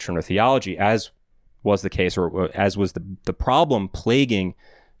of doctrine or theology, as was the case, or as was the problem plaguing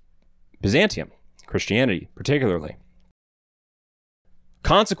Byzantium, Christianity particularly.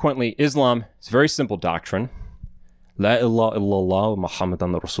 Consequently, Islam is a very simple doctrine. La ilaha illallah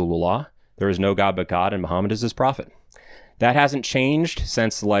Muhammadan Rasulullah. There is no God but God, and Muhammad is his prophet. That hasn't changed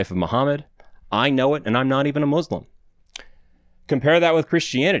since the life of Muhammad. I know it, and I'm not even a Muslim. Compare that with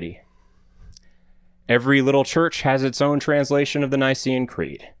Christianity. Every little church has its own translation of the Nicene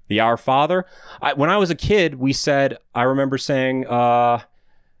Creed. The Our Father. When I was a kid, I remember saying,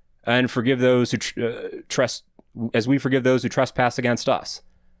 and forgive those who as we forgive those who trespass against us.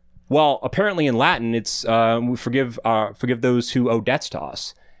 Well, apparently in Latin, it's we forgive those who owe debts to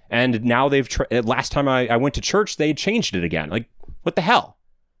us. And now last time I went to church, they changed it again. Like, what the hell?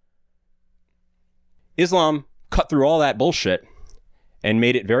 Islam cut through all that bullshit and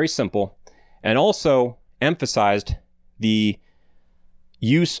made it very simple, and also emphasized the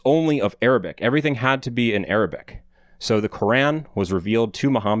use only of Arabic. Everything had to be in Arabic. So the Quran was revealed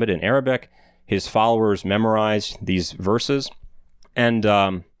to Muhammad in Arabic. His followers memorized these verses. And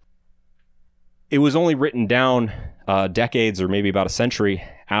it was only written down decades or maybe about a century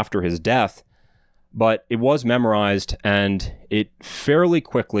after his death, but it was memorized, and it fairly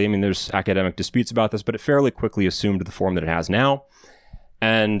quickly, there's academic disputes about this, but it fairly quickly assumed the form that it has now,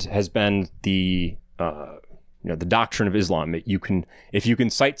 and has been the doctrine of Islam. If you can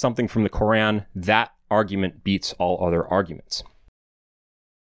cite something from the Quran, that argument beats all other arguments.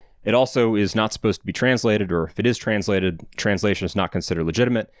 It also is not supposed to be translated, or if it is translated, translation is not considered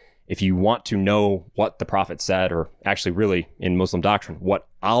legitimate. If you want to know what the Prophet said, or actually really in Muslim doctrine, what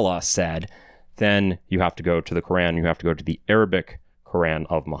Allah said, then you have to go to the Quran. You have to go to the Arabic Quran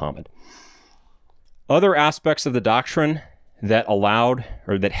of Muhammad. Other aspects of the doctrine that allowed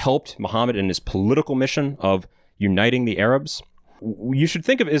or that helped Muhammad in his political mission of uniting the Arabs. You should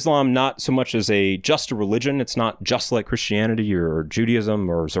think of Islam not so much as just a religion. It's not just like Christianity or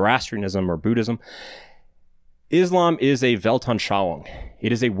Judaism or Zoroastrianism or Buddhism. Islam is a Weltanschauung.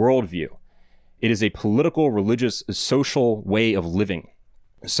 It is a worldview. It is a political, religious, social way of living.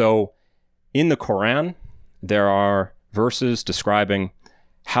 So in the Quran, there are verses describing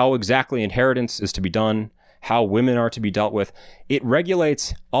how exactly inheritance is to be done, how women are to be dealt with. It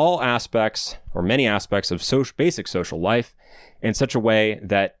regulates all aspects or many aspects of basic social life in such a way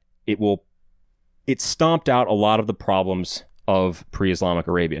that it stomped out a lot of the problems of pre-Islamic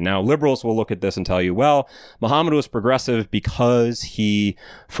Arabia. Now, liberals will look at this and tell you, well, Muhammad was progressive because he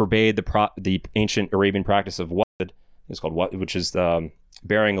forbade the ancient Arabian practice of what is called what, which is the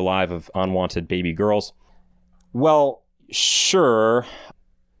burying alive of unwanted baby girls. Well, sure,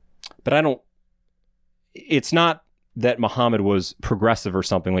 but it's not that Muhammad was progressive or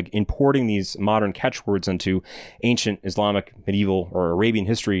something. Like importing these modern catchwords into ancient Islamic, medieval, or Arabian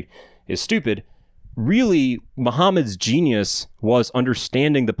history is stupid. Really, Muhammad's genius was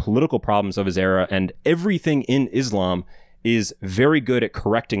understanding the political problems of his era, and everything in Islam is very good at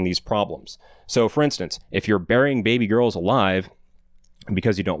correcting these problems. So, for instance, if you're burying baby girls alive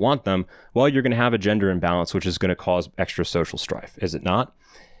because you don't want them, well, you're going to have a gender imbalance, which is going to cause extra social strife, is it not?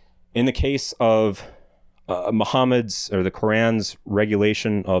 In the case of Muhammad's or the Quran's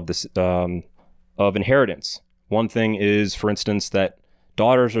regulation of this of inheritance, one thing is, for instance, that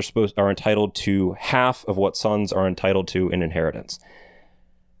daughters are entitled to half of what sons are entitled to in inheritance.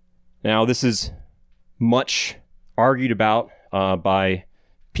 Now, this is much argued about by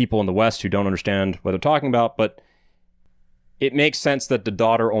people in the West who don't understand what they're talking about, but it makes sense that the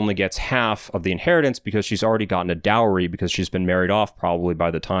daughter only gets half of the inheritance because she's already gotten a dowry because she's been married off probably by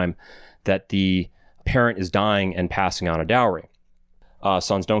the time that the parent is dying and passing on a dowry.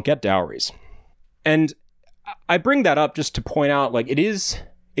 Sons don't get dowries. And I bring that up just to point out, like,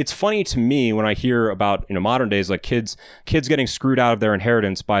 it's funny to me when I hear about, modern days, like kids getting screwed out of their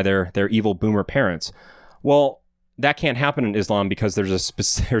inheritance by their evil boomer parents. Well, that can't happen in Islam because there's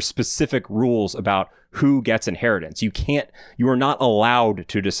specific rules about who gets inheritance. You are not allowed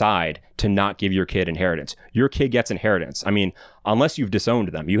to decide to not give your kid inheritance. Your kid gets inheritance. I mean, unless you've disowned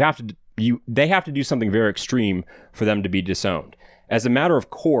them, they have to do something very extreme for them to be disowned. As a matter of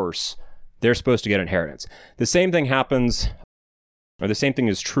course, they're supposed to get inheritance. The same thing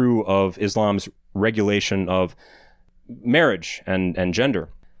is true of Islam's regulation of marriage and gender.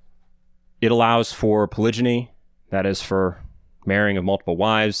 It allows for polygyny, that is for marrying of multiple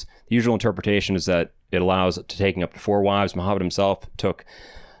wives. The usual interpretation is that it allows to taking up to 4 wives. Muhammad himself took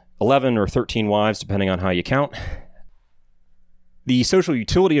 11 or 13 wives, depending on how you count. The social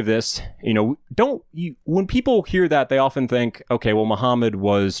utility of this, when people hear that, they often think, okay, well, Muhammad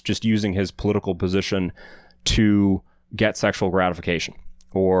was just using his political position to get sexual gratification,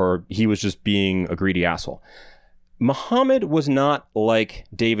 or he was just being a greedy asshole. Muhammad was not like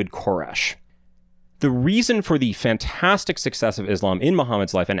David Koresh. The reason for the fantastic success of Islam in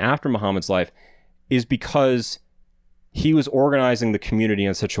Muhammad's life and after Muhammad's life is because he was organizing the community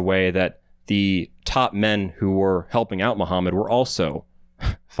in such a way that the top men who were helping out Muhammad were also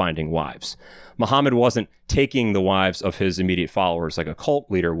finding wives. Muhammad wasn't taking the wives of his immediate followers like a cult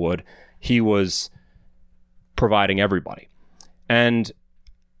leader would. He was providing everybody. And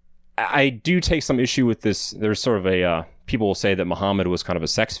I do take some issue with this. There's sort of people will say that Muhammad was kind of a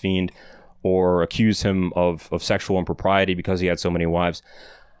sex fiend or accuse him of sexual impropriety because he had so many wives.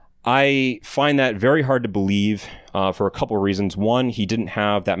 I find that very hard to believe for a couple of reasons. One, he didn't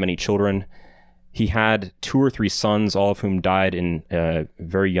have that many children. He had 2 or 3 sons, all of whom died in a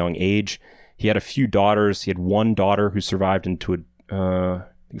very young age. He had a few daughters. He had one daughter who survived into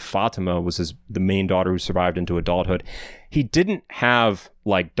Fatima was the main daughter who survived into adulthood. He didn't have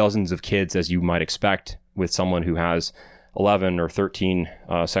like dozens of kids as you might expect with someone who has 11 or 13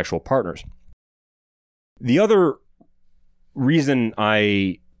 sexual partners. The other reason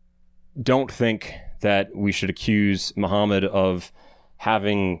I don't think that we should accuse Muhammad of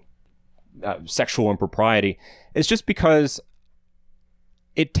having sexual impropriety is just because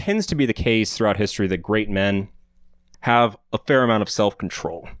it tends to be the case throughout history that great men have a fair amount of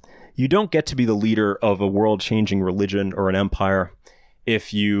self-control. You don't get to be the leader of a world-changing religion or an empire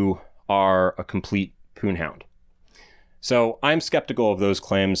if you are a complete poonhound. So I'm skeptical of those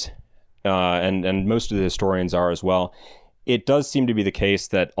claims, and most of the historians are as well. it does seem to be the case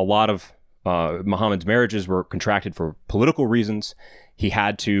that a lot of Muhammad's marriages were contracted for political reasons. He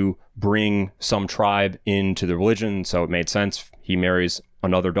had to bring some tribe into the religion, so it made sense he marries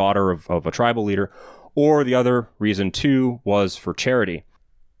another daughter of a tribal leader. Or the other reason, too, was for charity.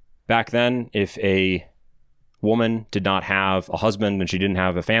 Back then, if a woman did not have a husband and she didn't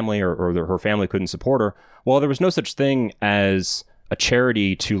have a family, or her family couldn't support her, well, there was no such thing as a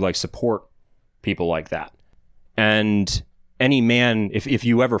charity to like support people like that. And any man, if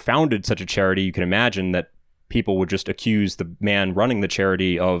you ever founded such a charity, you can imagine that people would just accuse the man running the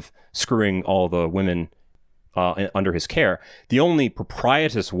charity of screwing all the women under his care. The only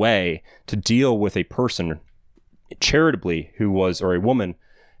proprietous way to deal with a person charitably or a woman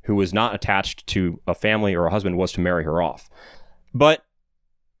who was not attached to a family or a husband was to marry her off. But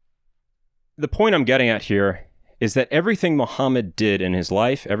the point I'm getting at here is that everything Muhammad did in his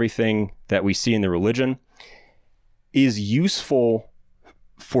life, everything that we see in the religion, is useful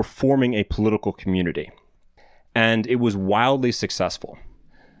for forming a political community. And it was wildly successful.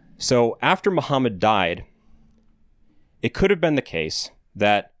 So after Muhammad died, it could have been the case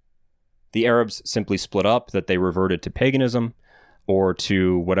that the Arabs simply split up, that they reverted to paganism or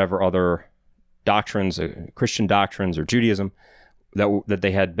to whatever other doctrines, Christian doctrines or Judaism, that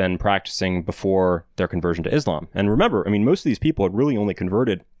they had been practicing before their conversion to Islam. And remember, I mean, most of these people had really only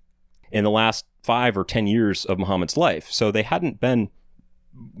converted in the last 5 or 10 years of Muhammad's life. So they hadn't been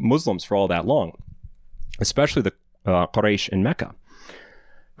Muslims for all that long, especially the Quraysh in Mecca,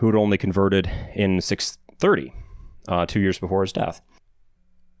 who had only converted in 630, 2 years before his death.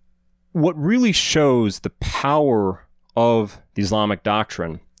 What really shows the power of the Islamic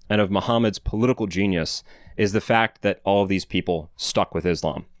doctrine and of Muhammad's political genius is the fact that all of these people stuck with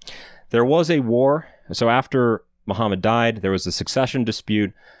Islam. There was a war. So after Muhammad died, there was a succession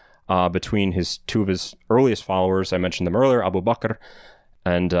dispute between two of his earliest followers. I mentioned them earlier, Abu Bakr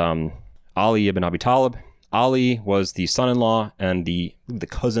and Ali ibn Abi Talib. Ali was the son-in-law and the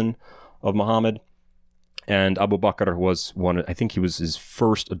cousin of Muhammad. And Abu Bakr was I think he was his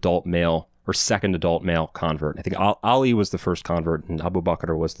first adult male or second adult male convert. I think Ali was the first convert and Abu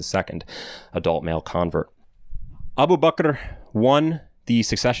Bakr was the second adult male convert. Abu Bakr won the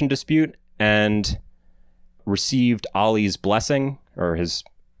succession dispute and received Ali's blessing or his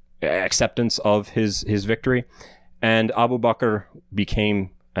acceptance of his victory. And Abu Bakr became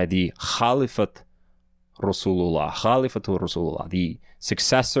the Khalifat Rasulullah, the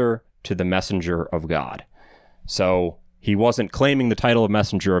successor to the messenger of God. So he wasn't claiming the title of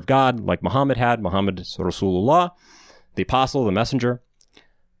messenger of God like Muhammad had. Muhammad is Rasulullah, the apostle, the messenger.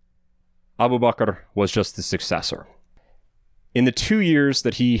 Abu Bakr was just the successor. In the 2 years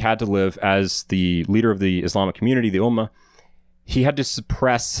that he had to live as the leader of the Islamic community, the Ummah, he had to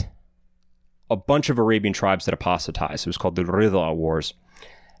suppress a bunch of Arabian tribes that apostatized. It was called the Ridha Wars.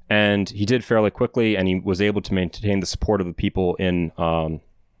 And he did fairly quickly, and he was able to maintain the support of the people in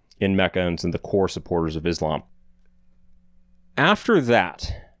Mecca and the core supporters of Islam. After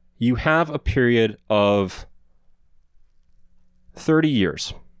that, you have a period of 30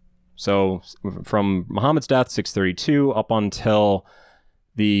 years. So from Muhammad's death, 632, up until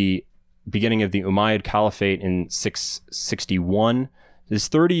the beginning of the Umayyad Caliphate in 661, this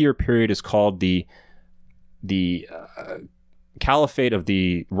 30-year period is called the Caliphate of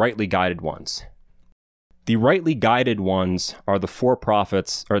the rightly guided ones. The rightly guided ones are the four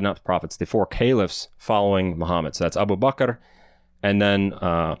prophets, or not prophets, the four caliphs following Muhammad. So that's Abu Bakr, and then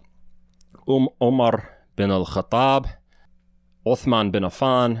Umar bin al-Khattab, Uthman bin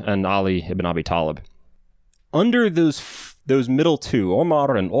Affan, and Ali ibn Abi Talib. Under those middle two,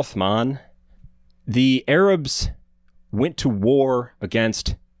 Umar and Uthman, the Arabs went to war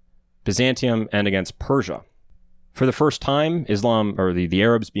against Byzantium and against Persia. For the first time, Islam, or the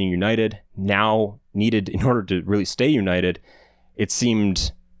Arabs being united, now needed, in order to really stay united, it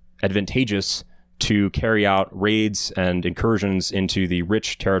seemed advantageous to carry out raids and incursions into the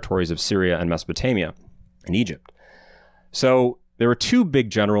rich territories of Syria and Mesopotamia and Egypt. So there were two big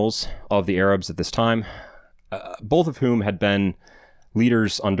generals of the Arabs at this time, both of whom had been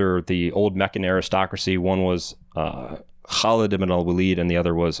leaders under the old Meccan aristocracy. One was Khalid ibn al-Walid and the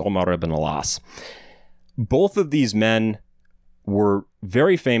other was Umar ibn al-As. Both of these men were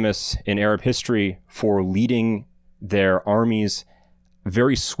very famous in Arab history for leading their armies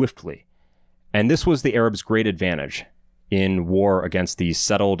very swiftly. And this was the Arabs' great advantage in war against these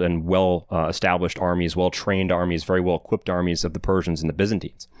settled and well-established armies, well-trained armies, very well-equipped armies of the Persians and the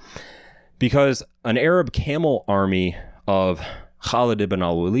Byzantines. Because an Arab camel army of Khalid ibn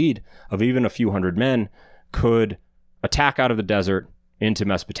al-Walid, of even a few hundred men, could attack out of the desert into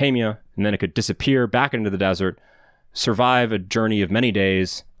Mesopotamia, and then it could disappear back into the desert, survive a journey of many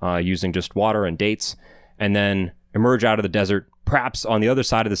days using just water and dates, and then emerge out of the desert, perhaps on the other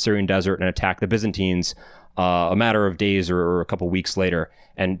side of the Syrian desert, and attack the Byzantines a matter of days or a couple weeks later,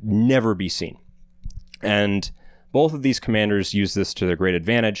 and never be seen. And both of these commanders used this to their great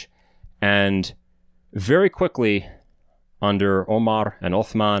advantage, and very quickly, under Omar and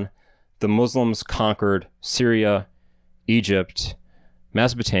Uthman, the Muslims conquered Syria, Egypt,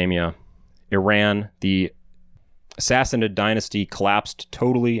 Mesopotamia, Iran. The Sassanid dynasty collapsed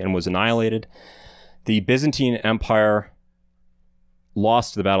totally and was annihilated. The Byzantine Empire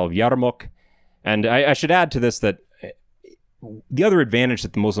lost the Battle of Yarmouk. And I should add to this that the other advantage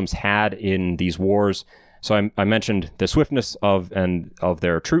that the Muslims had in these wars, so I mentioned the swiftness of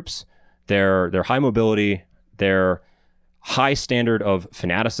their troops, their high mobility, their high standard of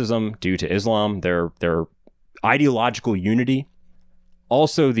fanaticism due to Islam, their ideological unity,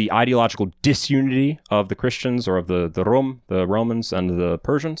 also the ideological disunity of the Christians or of the Romans and the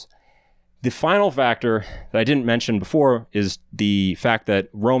Persians. The final factor that I didn't mention before is the fact that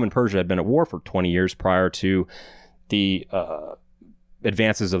Rome and Persia had been at war for 20 years prior to the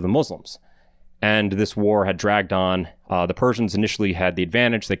advances of the Muslims. And this war had dragged on. The Persians initially had the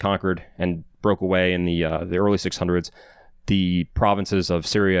advantage. They conquered and broke away in the early 600s the provinces of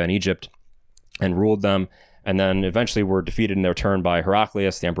Syria and Egypt and ruled them, and then eventually were defeated in their turn by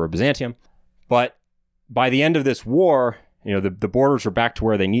Heraclius, the Emperor of Byzantium. But by the end of this war, the borders were back to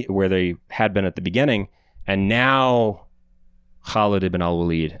where they had been at the beginning, and now Khalid ibn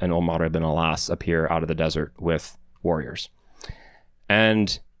al-Walid and Omar ibn al-As appear out of the desert with warriors.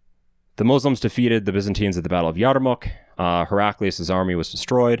 And the Muslims defeated the Byzantines at the Battle of Yarmouk. Heraclius' army was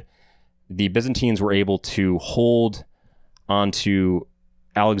destroyed. The Byzantines were able to hold onto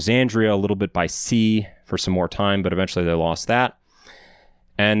Alexandria a little bit by sea for some more time, but eventually they lost that.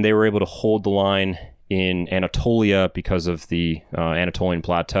 And they were able to hold the line in Anatolia because of the Anatolian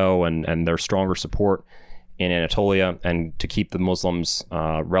plateau and their stronger support in Anatolia, and to keep the Muslims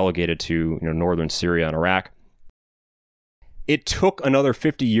relegated to northern Syria and Iraq. It took another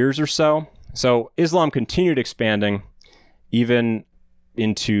 50 years or so. So Islam continued expanding even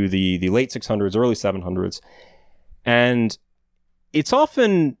into the late 600s, early 700s. And it's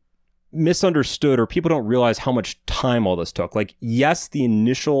often misunderstood, or people don't realize how much time all this took. Like, yes, the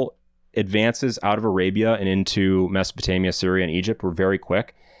initial advances out of Arabia and into Mesopotamia, Syria, and Egypt were very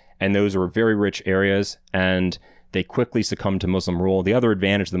quick. And those were very rich areas, and they quickly succumbed to Muslim rule. The other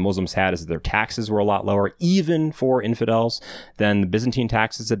advantage the Muslims had is that their taxes were a lot lower, even for infidels, than the Byzantine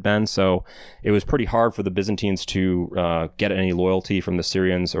taxes had been. So it was pretty hard for the Byzantines to get any loyalty from the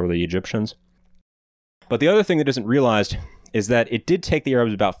Syrians or the Egyptians. But the other thing that isn't realized is that it did take the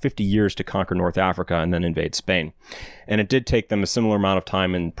Arabs about 50 years to conquer North Africa and then invade Spain. And it did take them a similar amount of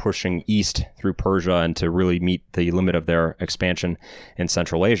time in pushing east through Persia and to really meet the limit of their expansion in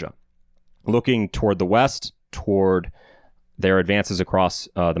Central Asia. Looking toward the west, toward their advances across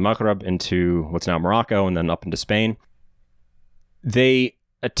the Maghreb into what's now Morocco and then up into Spain, they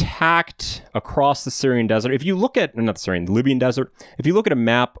attacked across the Syrian desert. If you look at, not the Syrian, the Libyan desert, if you look at a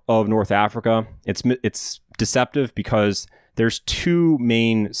map of North Africa, it's deceptive because there's two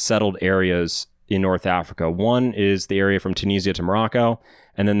main settled areas in North Africa. One is the area from Tunisia to Morocco,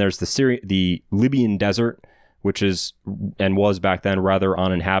 and then there's the Libyan desert, which is and was back then rather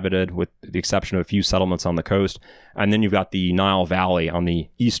uninhabited with the exception of a few settlements on the coast. And then you've got the Nile Valley on the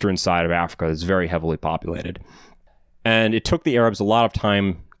eastern side of Africa that's very heavily populated. And it took the Arabs a lot of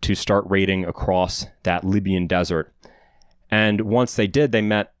time to start raiding across that Libyan desert. And once they did, they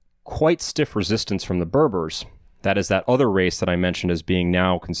met quite stiff resistance from the Berbers. That is that other race that I mentioned as being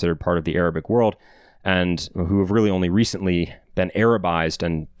now considered part of the Arabic world, and who have really only recently been Arabized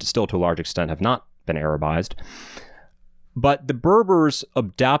and still to a large extent have not been Arabized. But the Berbers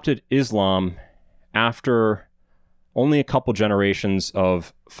adopted Islam after only a couple generations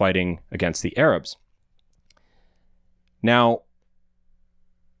of fighting against the Arabs. Now,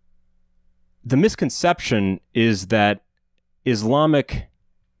 the misconception is that Islamic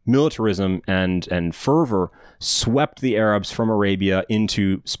militarism and fervor swept the Arabs from Arabia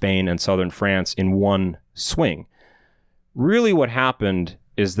into Spain and southern France in one swing. Really what happened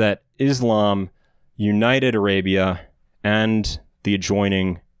is that Islam united Arabia and the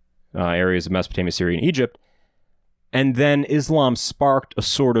adjoining areas of Mesopotamia, Syria, and Egypt, and then Islam sparked a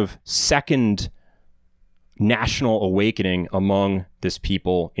sort of second national awakening among this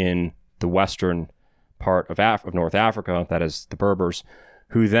people in the western part of North Africa, that is the Berbers,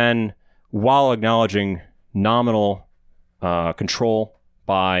 who then, while acknowledging nominal control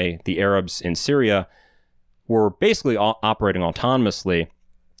by the Arabs in Syria, were basically operating autonomously,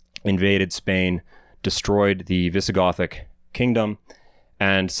 invaded Spain, destroyed the Visigothic kingdom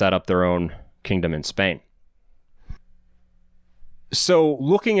and set up their own kingdom in Spain. So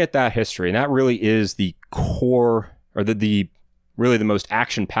looking at that history, and that really is the core, or the really the most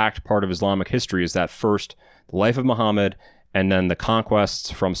action-packed part of Islamic history, is that first, the life of Muhammad, and then the conquests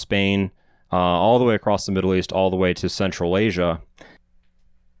from Spain all the way across the Middle East, all the way to Central Asia.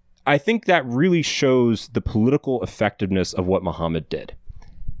 I think that really shows the political effectiveness of what Muhammad did.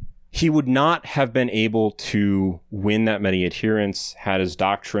 He would not have been able to win that many adherents had his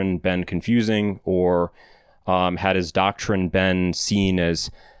doctrine been confusing, or had his doctrine been seen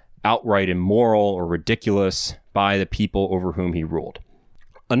as outright immoral or ridiculous by the people over whom he ruled.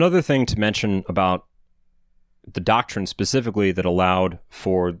 Another thing to mention about the doctrine specifically that allowed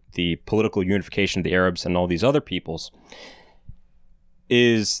for the political unification of the Arabs and all these other peoples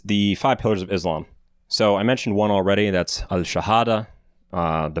is the 5 pillars of Islam. So I mentioned one already, that's al-Shahada,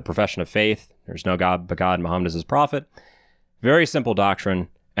 the profession of faith. There's no God but God, Muhammad is his prophet. Very simple doctrine.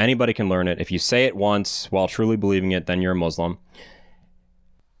 Anybody can learn it. If you say it once while truly believing it, then you're a Muslim.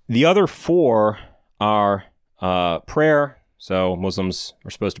 The other 4 are prayer. So Muslims are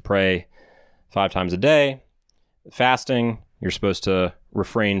supposed to pray 5 times a day. Fasting, you're supposed to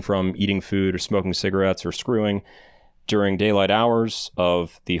refrain from eating food or smoking cigarettes or screwing during daylight hours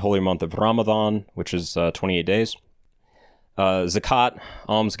of the holy month of Ramadan, which is 28 days. Zakat,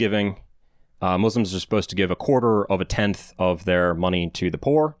 almsgiving. Muslims are supposed to give 1/4 of a tenth of their money to the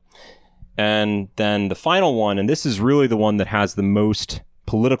poor. And then the final one, and this is really the one that has the most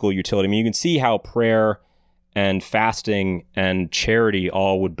political utility. I mean, you can see how prayer and fasting and charity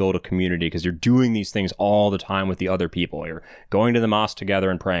all would build a community, because you're doing these things all the time with the other people. You're going to the mosque together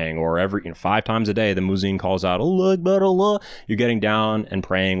and praying, or every 5 times a day the muezzin calls out Allah Akbar Allah. You're getting down and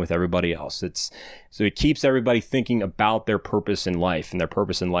praying with everybody else. So it keeps everybody thinking about their purpose in life, and their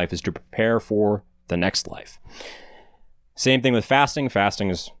purpose in life is to prepare for the next life. Same thing with fasting. Fasting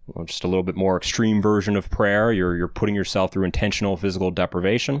is just a little bit more extreme version of prayer. You're putting yourself through intentional physical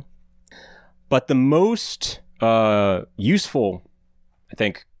deprivation. But the most useful, I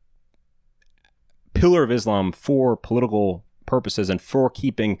think, pillar of Islam for political purposes and for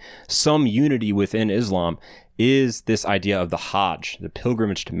keeping some unity within Islam is this idea of the Hajj, the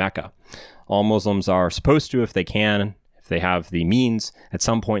pilgrimage to Mecca. All Muslims are supposed to, if they can, if they have the means, at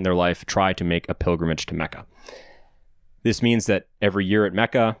some point in their life, try to make a pilgrimage to Mecca. This means that every year at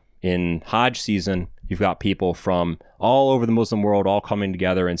Mecca, in Hajj season, you've got people from all over the Muslim world all coming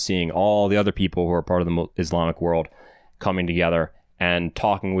together and seeing all the other people who are part of the Islamic world coming together and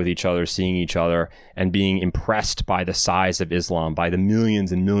talking with each other, seeing each other, and being impressed by the size of Islam, by the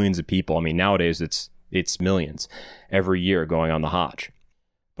millions and millions of people. I mean, nowadays it's millions every year going on the Hajj.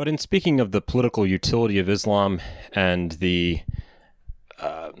 But in speaking of the political utility of Islam and the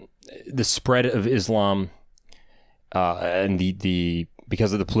spread of Islam and the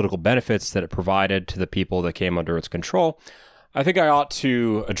because of the political benefits that it provided to the people that came under its control, I think I ought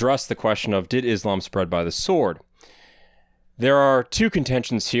to address the question of, did Islam spread by the sword? There are 2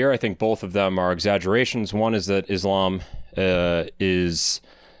 contentions here. I think both of them are exaggerations. One is that Islam is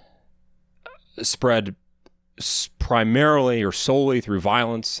spread primarily or solely through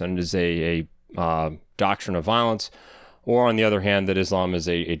violence and is a doctrine of violence, or on the other hand, that Islam is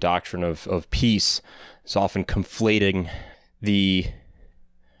a doctrine of peace. It's often conflating the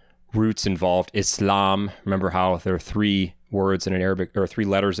roots involved. Islam, remember how there are 3 words in an Arabic, or 3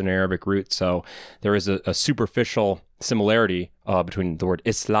 letters in an Arabic root, so there is a superficial similarity between the word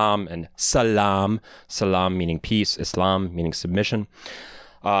Islam and salam. Salam meaning peace, Islam meaning submission.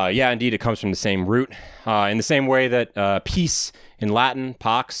 Yeah, indeed, it comes from the same root. In the same way that peace in Latin,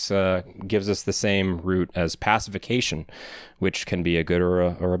 pax, gives us the same root as pacification, which can be a good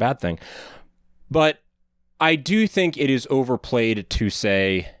or a bad thing. But I do think it is overplayed to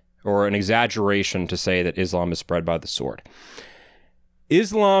say, or an exaggeration to say, that Islam is spread by the sword.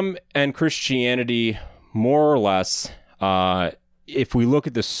 Islam and Christianity, more or less, if we look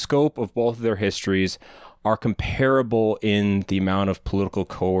at the scope of both of their histories, are comparable in the amount of political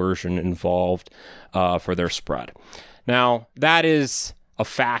coercion involved for their spread. Now, that is a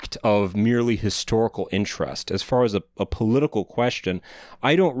fact of merely historical interest. As far as a political question,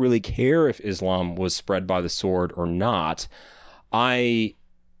 I don't really care if Islam was spread by the sword or not. I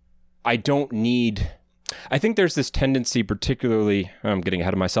think there's this tendency, particularly, I'm getting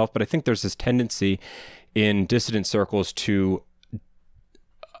ahead of myself, but I think there's this tendency in dissident circles to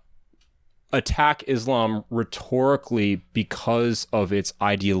attack Islam rhetorically because of its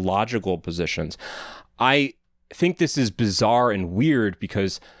ideological positions. I think this is bizarre and weird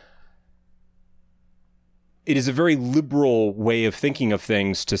because it is a very liberal way of thinking of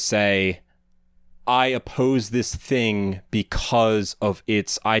things to say, I oppose this thing because of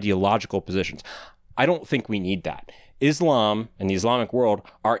its ideological positions. I don't think we need that. Islam and the Islamic world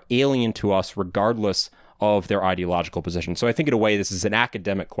are alien to us regardless of their ideological position. So I think in a way this is an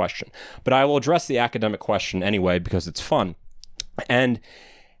academic question. But I will address the academic question anyway because it's fun. And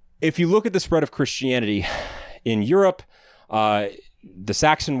if you look at the spread of Christianity in Europe, the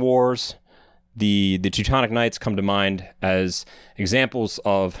Saxon Wars, the Teutonic Knights come to mind as examples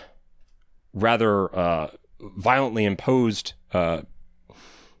of rather violently imposed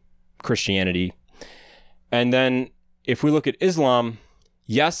Christianity. And then if we look at Islam,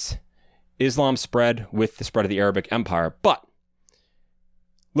 yes, Islam spread with the spread of the Arabic Empire, but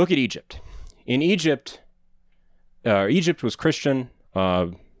look at Egypt. In Egypt, Egypt was Christian,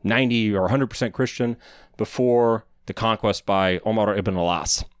 90 or 100% Christian before the conquest by Omar ibn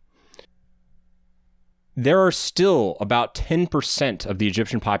al-As. There are still about 10% of the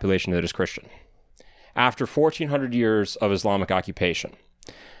Egyptian population that is Christian. After 1,400 years of Islamic occupation,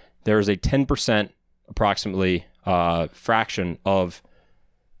 there is a 10% approximately fraction of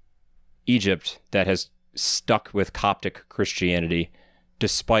Egypt that has stuck with Coptic Christianity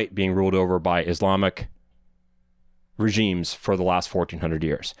despite being ruled over by Islamic regimes for the last 1,400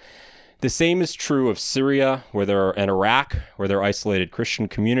 years. The same is true of Syria, and Iraq, where there are isolated Christian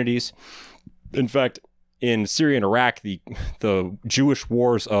communities. In fact, in Syria and Iraq, the Jewish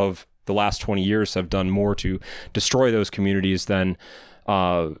wars of the last 20 years have done more to destroy those communities than,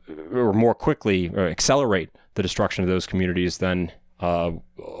 or more quickly, or accelerate the destruction of those communities than a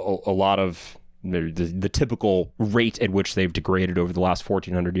lot of the typical rate at which they've degraded over the last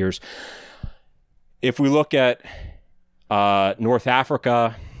 1,400 years. If we look at North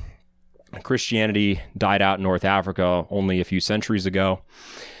Africa, Christianity died out in North Africa only a few centuries ago.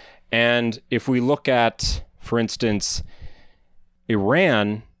 And if we look at, for instance,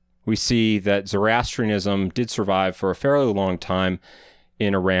 Iran, we see that Zoroastrianism did survive for a fairly long time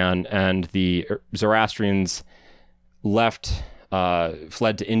in Iran, and the Zoroastrians fled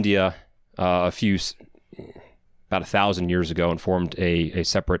to India about 1,000 years ago and formed a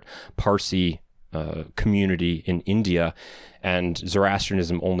separate Parsi community in India, and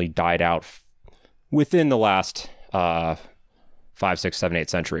Zoroastrianism only died out within the last 5, 6, 7, 8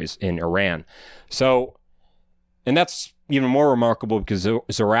 centuries in Iran. So, and that's even more remarkable because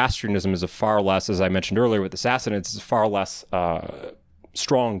Zoroastrianism is a far less, as I mentioned earlier with the Sassanids, is a far less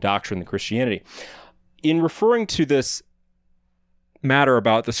strong doctrine than Christianity. In referring to this matter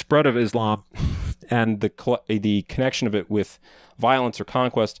about the spread of Islam and the connection of it with violence or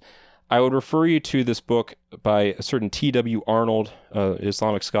conquest, I would refer you to this book by a certain T.W. Arnold,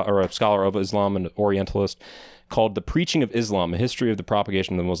 Islamic scholar, or a scholar of Islam and Orientalist, called The Preaching of Islam, A History of the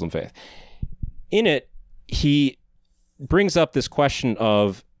Propagation of the Muslim Faith. In it, he brings up this question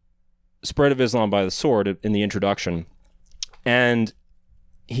of spread of Islam by the sword in the introduction. And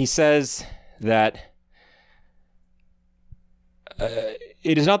he says that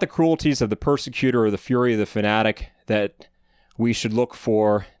it is not the cruelties of the persecutor or the fury of the fanatic that we should look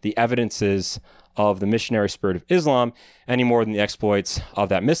for the evidences of the missionary spirit of Islam any more than the exploits of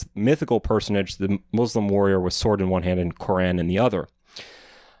that mythical personage, the Muslim warrior with sword in one hand and Quran in the other,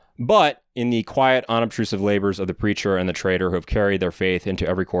 but in the quiet, unobtrusive labors of the preacher and the trader who have carried their faith into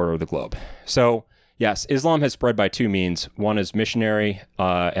every quarter of the globe. So, yes, Islam has spread by two means. One is missionary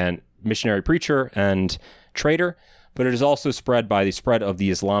preacher and trader, but it is also spread by the spread of the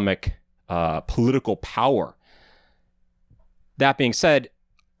Islamic political power. That being said,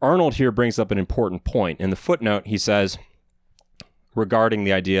 Arnold here brings up an important point. In the footnote, he says, regarding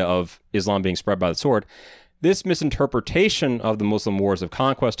the idea of Islam being spread by the sword, this misinterpretation of the Muslim wars of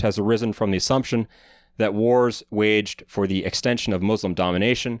conquest has arisen from the assumption that wars waged for the extension of Muslim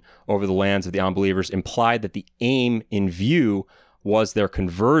domination over the lands of the unbelievers implied that the aim in view was their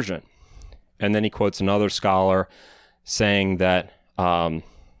conversion. And then he quotes another scholar saying that,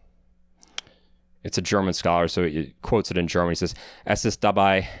 it's a German scholar, so he quotes it in German. He says, "Es ist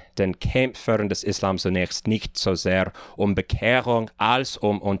dabei den Kämpfern des Islam zunächst nicht so sehr Bekehrung als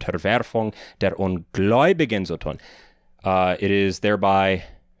Unterwerfung der Ungläubigen zu tun." It is thereby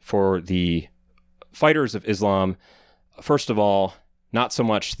for the fighters of Islam, first of all, not so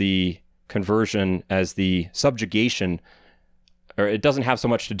much the conversion as the subjugation, or it doesn't have so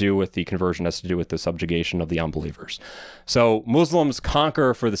much to do with the conversion as to do with the subjugation of the unbelievers. So Muslims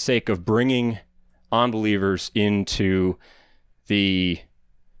conquer for the sake of bringing unbelievers into the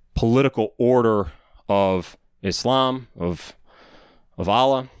political order of Islam, of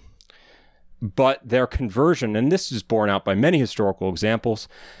Allah, but their conversion, and this is borne out by many historical examples,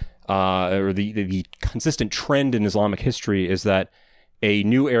 or the consistent trend in Islamic history is that a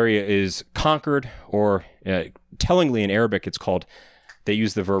new area is conquered, or tellingly in Arabic, it's called, they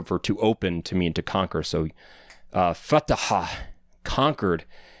use the verb for to open to mean to conquer. So fataha, conquered,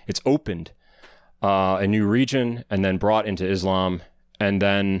 it's opened a new region and then brought into Islam. And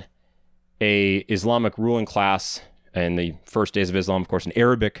then a Islamic ruling class in the first days of Islam, of course, an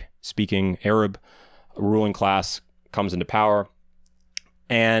Arabic-speaking Arab ruling class comes into power.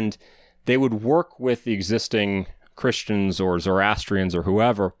 And they would work with the existing Christians or Zoroastrians or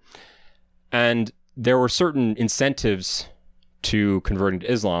whoever. And there were certain incentives to converting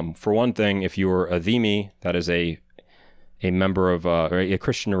to Islam. For one thing, if you were a dhimmi, that is a member of a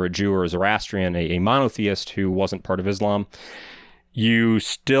Christian or a Jew or a Zoroastrian, a monotheist who wasn't part of Islam, you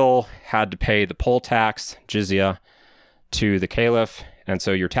still had to pay the poll tax, jizya, to the caliph. And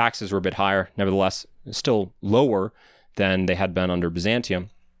so your taxes were a bit higher, nevertheless, still lower than they had been under Byzantium.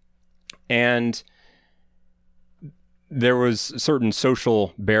 And there was certain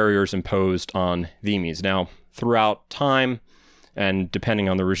social barriers imposed on dhimmis. Now, throughout time, and depending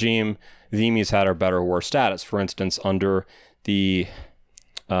on the regime, dhimmis had a better or worse status. For instance, under the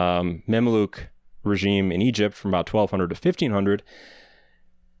Mamluk regime in Egypt from about 1200 to 1500,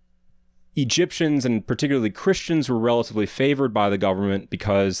 Egyptians and particularly Christians were relatively favored by the government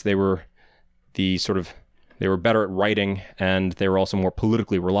because they were better at writing, and they were also more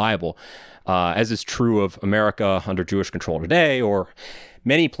politically reliable, as is true of America under Jewish control today, or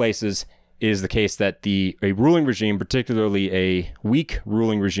many places. Is the case that a ruling regime, particularly a weak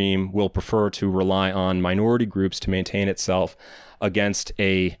ruling regime, will prefer to rely on minority groups to maintain itself against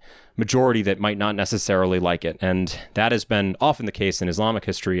a majority that might not necessarily like it. And that has been often the case in Islamic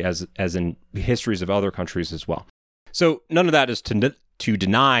history as in histories of other countries as well. So none of that is to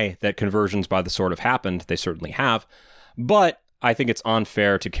deny that conversions by the sword have happened. They certainly have. But I think it's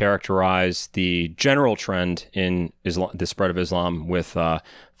unfair to characterize the general trend in Islam, the spread of Islam, with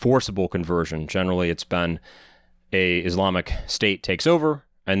forcible conversion. Generally, it's been a Islamic state takes over,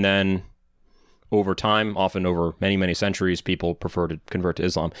 and then over time, often over many, many centuries, people prefer to convert to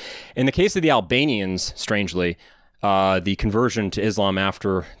Islam. In the case of the Albanians, strangely, the conversion to Islam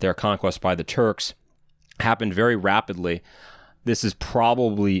after their conquest by the Turks happened very rapidly. This is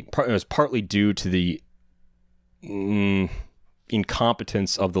partly due to the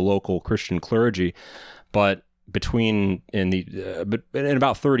incompetence of the local Christian clergy, but in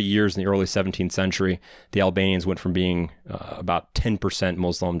about 30 years in the early 17th century, the Albanians went from being about 10%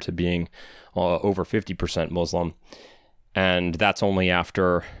 Muslim to being over 50% Muslim, and that's only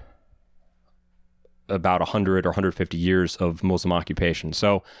after about 100 or 150 years of Muslim occupation.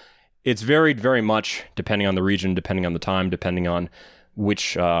 So it's varied very much depending on the region, depending on the time, depending on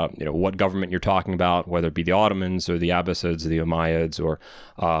which, what government you're talking about, whether it be the Ottomans or the Abbasids, or the Umayyads, or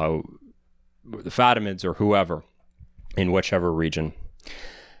the Fatimids, or whoever, in whichever region.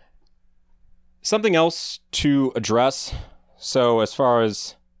 Something else to address. So as far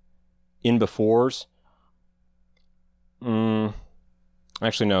as in-befores,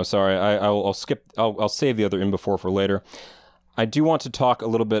 actually, no, sorry, I'll skip. I'll save the other in-before for later. I do want to talk a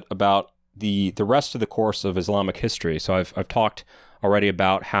little bit about the rest of the course of Islamic history. So I've talked already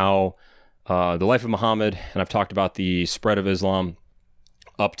about how the life of Muhammad, and I've talked about the spread of Islam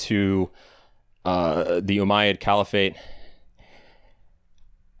up to the Umayyad Caliphate.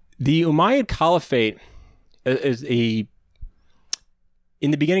 The Umayyad Caliphate is in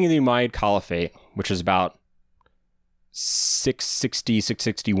the beginning of the Umayyad Caliphate, which is about 660,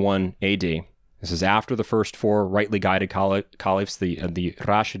 661 AD. This is after the first four rightly guided caliphs, the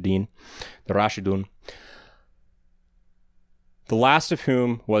Rashidun. The last of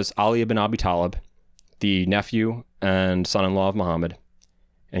whom was Ali ibn Abi Talib, the nephew and son-in-law of Muhammad.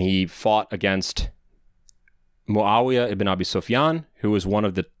 And he fought against Muawiyah ibn Abi Sufyan, who was one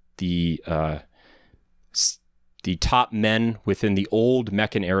of the top men within the old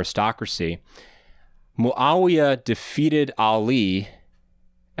Meccan aristocracy. Muawiyah defeated Ali,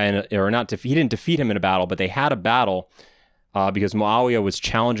 he didn't defeat him in a battle, but they had a battle because Muawiyah was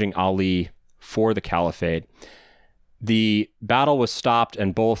challenging Ali for the caliphate. The battle was stopped,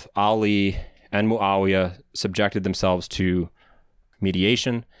 and both Ali and Muawiyah subjected themselves to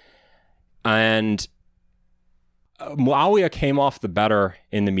mediation, and Muawiyah came off the better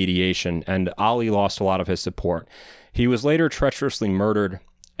in the mediation, and Ali lost a lot of his support. He was later treacherously murdered,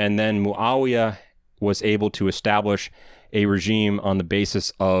 and then Muawiyah was able to establish a regime on the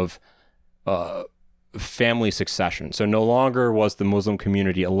basis of family succession. So no longer was the Muslim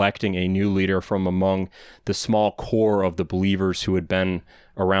community electing a new leader from among the small core of the believers who had been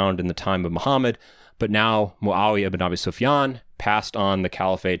around in the time of Muhammad, but now Muawiyah ibn Abi Sufyan passed on the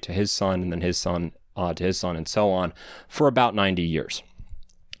caliphate to his son, and then his son to his son, and so on, for about 90 years.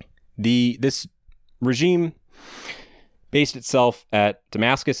 This regime based itself at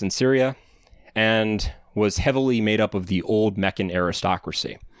Damascus in Syria and was heavily made up of the old Meccan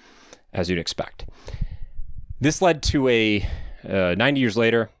aristocracy, as you'd expect. This led to 90 years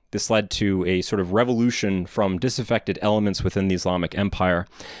later, this led to a sort of revolution from disaffected elements within the Islamic Empire,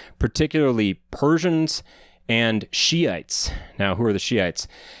 particularly Persians and Shiites. Now, who are the Shiites?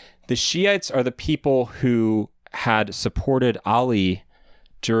 The Shiites are the people who had supported Ali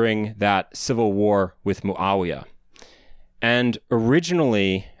during that civil war with Muawiyah. And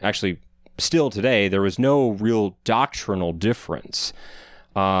originally, actually still today, there was no real doctrinal difference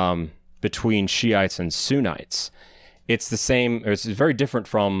between Shiites and Sunnites. It's the same, it's very different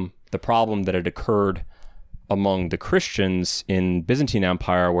from the problem that had occurred among the Christians in Byzantine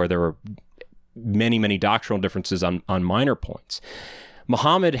Empire, where there were many, many doctrinal differences on minor points.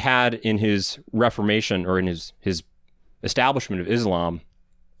 Muhammad had, in his Reformation, or in his establishment of Islam,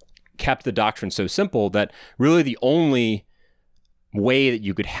 kept the doctrine so simple that really the only way that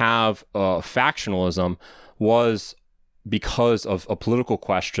you could have factionalism was because of a political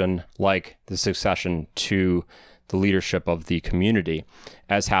question like the succession to the leadership of the community,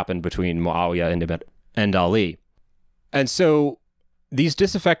 as happened between Muawiyah and Ali. And so these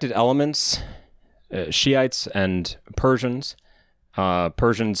disaffected elements, Shiites and Persians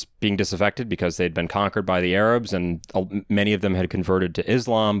being disaffected because they'd been conquered by the Arabs, and many of them had converted to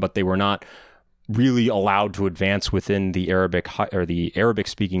Islam, but they were not really allowed to advance within the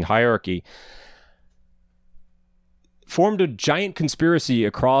Arabic-speaking hierarchy, formed a giant conspiracy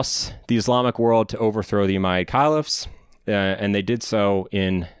across the Islamic world to overthrow the Umayyad caliphs, and they did so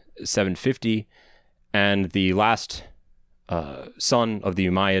in 750, and the last son of the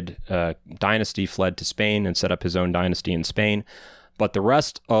Umayyad dynasty fled to Spain and set up his own dynasty in Spain, but the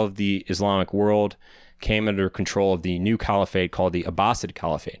rest of the Islamic world came under control of the new caliphate called the Abbasid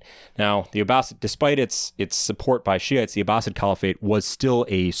Caliphate. Now, the Abbasid, despite its support by Shiites, the Abbasid Caliphate was still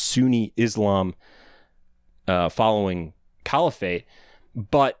a Sunni Islam following caliphate,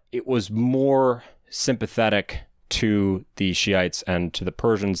 but it was more sympathetic to the Shiites and to the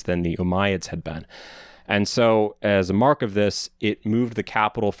Persians than the Umayyads had been. And so, as a mark of this, it moved the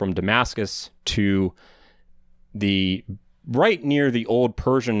capital from Damascus to right near the old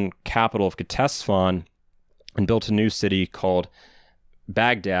Persian capital of Ctesiphon, and built a new city called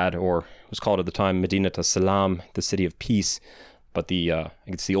Baghdad, or was called at the time Medinat as-Salam, the city of peace. But I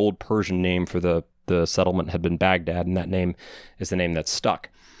think it's the old Persian name for the settlement had been Baghdad, and that name is the name that's stuck.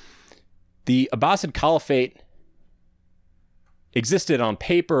 The Abbasid Caliphate existed on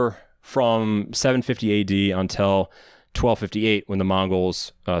paper from 750 AD until 1258, when the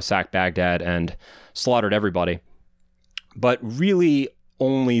Mongols sacked Baghdad and slaughtered everybody. But really,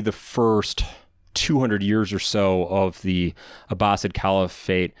 only the first 200 years or so of the Abbasid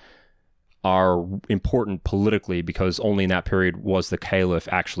Caliphate are important politically, because only in that period was the caliph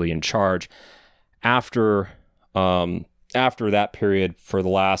actually in charge. After that period, for the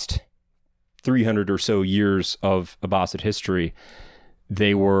last 300 or so years of Abbasid history,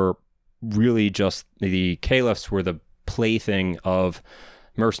 they were really just, the caliphs were the plaything of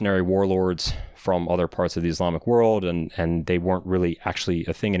mercenary warlords from other parts of the Islamic world, and they weren't really actually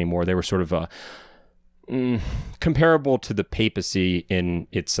a thing anymore. They were sort of comparable to the papacy in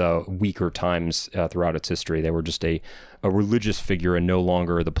its weaker times throughout its history. They were just a religious figure and no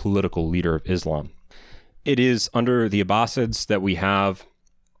longer the political leader of Islam. It is under the Abbasids that we have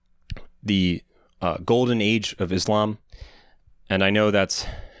the golden age of Islam, and I know that's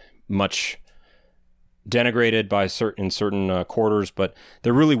much denigrated by certain quarters, but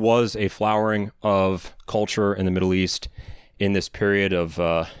there really was a flowering of culture in the Middle East in this period of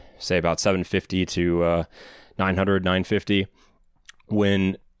say about 750 to 900, 950,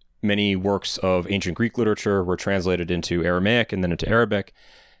 when many works of ancient Greek literature were translated into Aramaic and then into Arabic,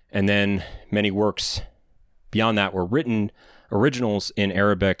 and then many works beyond that were written, originals in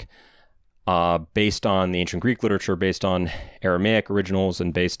Arabic, based on the ancient Greek literature, based on Aramaic originals,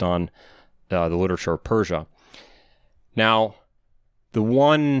 and based on the literature of Persia. Now, the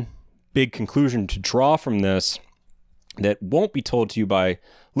one big conclusion to draw from this that won't be told to you by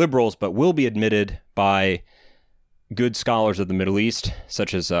liberals, but will be admitted by good scholars of the Middle East,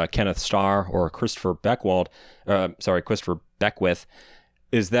 such as Kenneth Starr or Christopher Beckwith,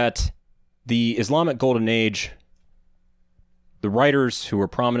 is that the Islamic Golden Age, the writers who were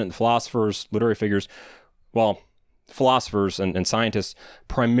prominent, the philosophers, literary figures, philosophers and scientists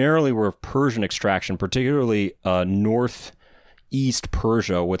primarily were of Persian extraction, particularly northeast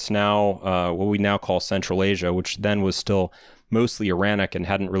Persia, what we now call Central Asia, which then was still mostly Iranic and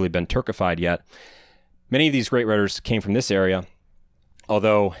hadn't really been Turkified yet. Many of these great writers came from this area,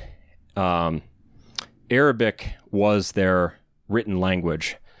 although Arabic was their written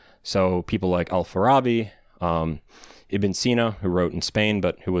language. So people like Al-Farabi, Ibn Sina, who wrote in Spain,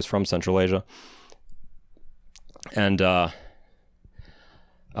 but who was from Central Asia, and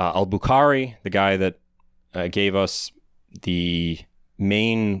Al-Bukhari, the guy that gave us the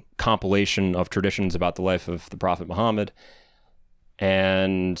main compilation of traditions about the life of the Prophet Muhammad,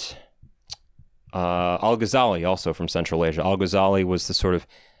 and Al-Ghazali, also from Central Asia. Al-Ghazali was the sort of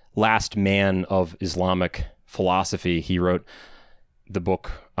last man of Islamic philosophy. He wrote the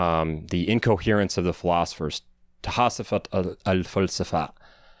book, The Incoherence of the Philosophers, Tahasafat al-Falsafa,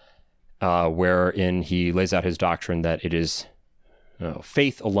 wherein he lays out his doctrine that it is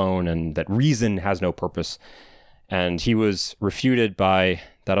faith alone and that reason has no purpose. And he was refuted by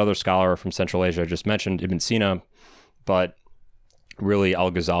that other scholar from Central Asia I just mentioned, Ibn Sina, but really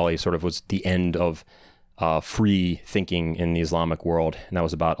Al-Ghazali sort of was the end of free thinking in the Islamic world, and that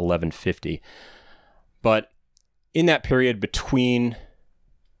was about 1150. But in that period between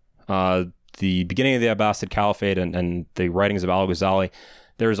the beginning of the Abbasid Caliphate and the writings of Al-Ghazali,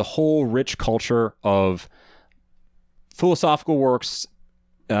 there's a whole rich culture of philosophical works,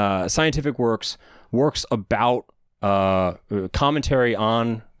 scientific works, works about commentary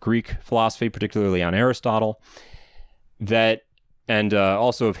on Greek philosophy, particularly on Aristotle, and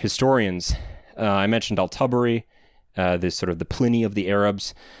also of historians. I mentioned Al-Tabari, this sort of the Pliny of the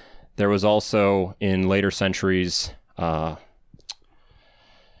Arabs. There was also, in later centuries, Ibn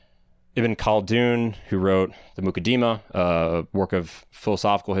Khaldun, who wrote the Muqaddimah, a work of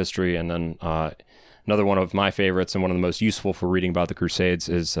philosophical history, and then another one of my favorites and one of the most useful for reading about the Crusades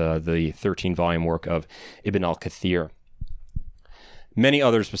is the 13-volume work of Ibn al-Kathir. Many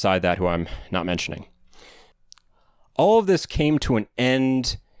others beside that who I'm not mentioning. All of this came to an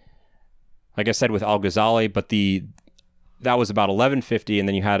end, like I said, with Al-Ghazali, but that was about 1150, and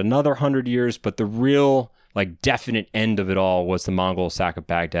then you had another 100 years, but the real definite end of it all was the Mongol sack of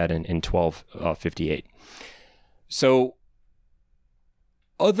Baghdad in 1258. So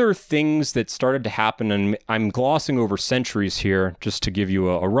other things that started to happen, and I'm glossing over centuries here just to give you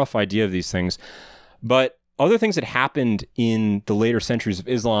a rough idea of these things, but other things that happened in the later centuries of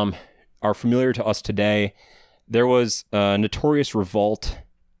Islam are familiar to us today. There was a notorious revolt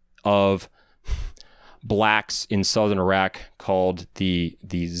of blacks in southern Iraq called the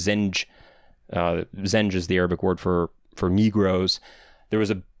Zenj. Zenj is the Arabic word for Negroes. There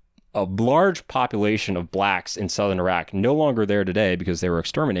was a large population of blacks in southern Iraq, no longer there today because they were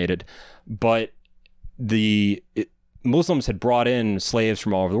exterminated, but Muslims had brought in slaves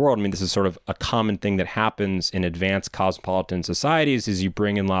from all over the world. I mean, this is sort of a common thing that happens in advanced cosmopolitan societies, is you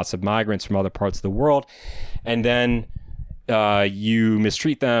bring in lots of migrants from other parts of the world, and then you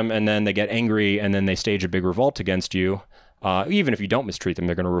mistreat them, and then they get angry, and then they stage a big revolt against you. Even if you don't mistreat them,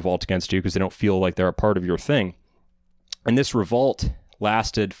 they're going to revolt against you because they don't feel like they're a part of your thing. And this revolt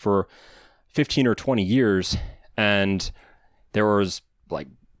lasted for 15 or 20 years, and there was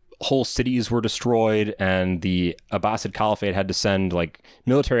whole cities were destroyed, and the Abbasid Caliphate had to send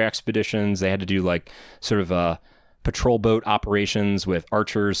military expeditions. They had to do sort of patrol boat operations with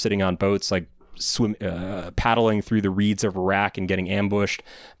archers sitting on boats, paddling through the reeds of Iraq and getting ambushed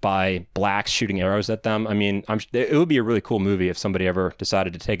by blacks shooting arrows at them. I mean, it would be a really cool movie if somebody ever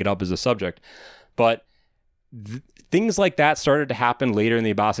decided to take it up as a subject. But things like that started to happen later in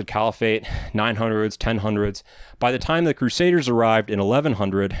the Abbasid Caliphate, 900s, 1000s. By the time the Crusaders arrived in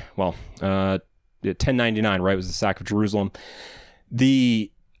 1100, 1099, right, was the sack of Jerusalem,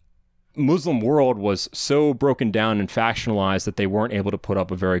 the Muslim world was so broken down and factionalized that they weren't able to put up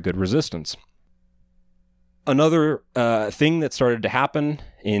a very good resistance. Another thing that started to happen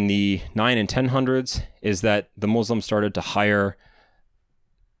in the 9 and 1000s is that the Muslims started to hire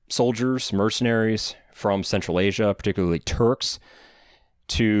soldiers, mercenaries from Central Asia, particularly Turks,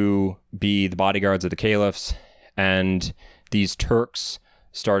 to be the bodyguards of the caliphs. And these Turks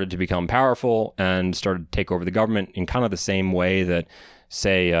started to become powerful and started to take over the government in kind of the same way that,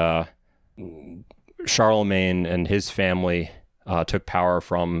 say, Charlemagne and his family took power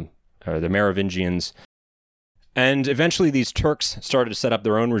from the Merovingians. And eventually these Turks started to set up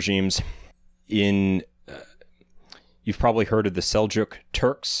their own regimes. You've probably heard of the Seljuk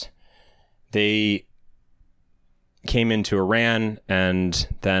Turks. They came into Iran and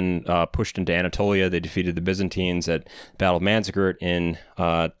then pushed into Anatolia. They defeated the Byzantines at the Battle of Manzikert in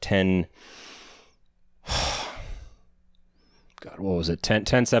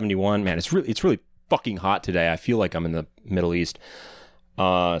 1071. Man, it's really fucking hot today. I feel like I'm in the Middle East.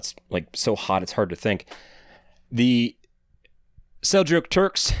 It's so hot it's hard to think. The Seljuk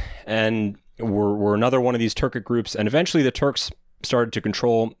Turks and were another one of these Turkic groups, and eventually the Turks started to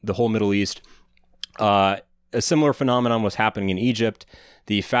control the whole Middle East. A similar phenomenon was happening in Egypt.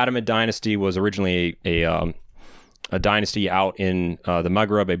 The Fatimid dynasty was originally a dynasty out in the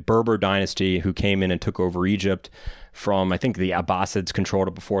Maghreb, a Berber dynasty who came in and took over Egypt from, I think, the Abbasids controlled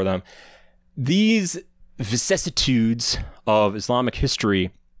it before them. These vicissitudes of Islamic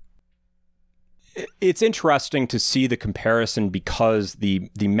history, it's interesting to see the comparison because the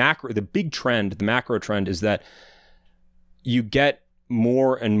big trend, the macro trend is that you get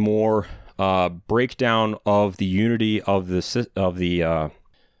more and more breakdown of the unity of the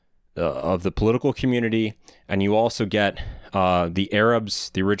political community, and you also get the Arabs,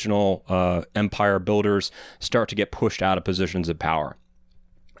 the original empire builders, start to get pushed out of positions of power.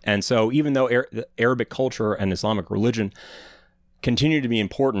 And so even though the Arabic culture and Islamic religion continue to be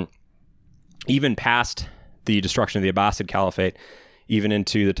important, even past the destruction of the Abbasid Caliphate, even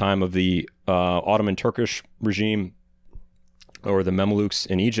into the time of the Ottoman Turkish regime or the Mamluks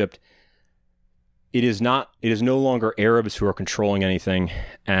in Egypt, it is no longer Arabs who are controlling anything,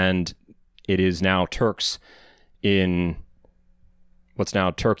 and it is now Turks in what's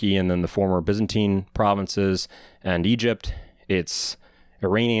now Turkey and then the former Byzantine provinces and Egypt. It's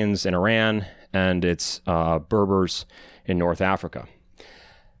Iranians in Iran, and it's Berbers in North Africa.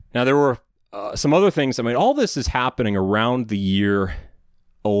 Now, there were some other things. I mean, all this is happening around the year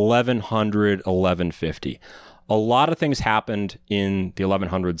 1100, 1150. A lot of things happened in the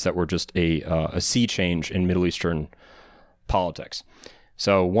 1100s that were just a sea change in Middle Eastern politics.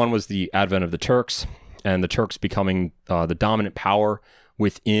 So one was the advent of the Turks, and the Turks becoming the dominant power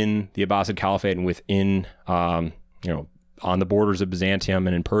within the Abbasid Caliphate and within, on the borders of Byzantium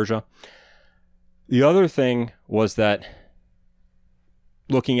and in Persia. The other thing was that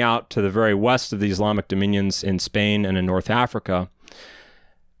looking out to the very west of the Islamic dominions in Spain and in North Africa,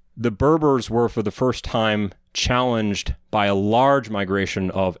 the Berbers were for the first time challenged by a large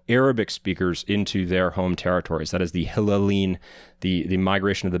migration of Arabic speakers into their home territories. That is the Hilalin, the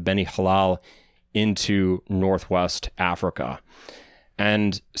migration of the Beni Halal into Northwest Africa.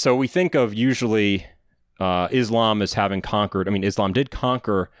 And so we think of usually Islam as having conquered. I mean, Islam did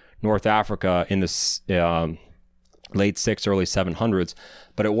conquer North Africa in the late 600s, early 700s,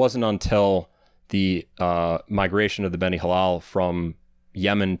 but it wasn't until the migration of the Beni Halal from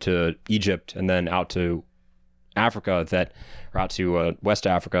Yemen to Egypt and then out to Africa out to West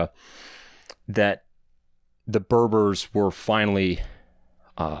Africa, that the Berbers were finally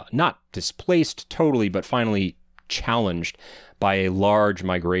not displaced totally, but finally challenged by a large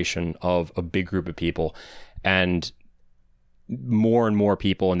migration of a big group of people, and more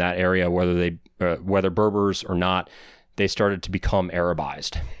people in that area, whether Berbers or not, they started to become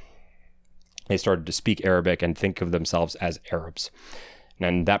Arabized. They started to speak Arabic and think of themselves as Arabs.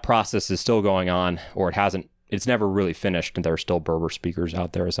 And that process is still going on, or it's never really finished, and there are still Berber speakers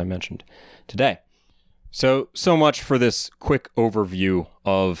out there, as I mentioned today. So much for this quick overview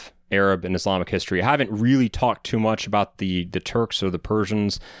of Arab and Islamic history. I haven't really talked too much about the Turks or the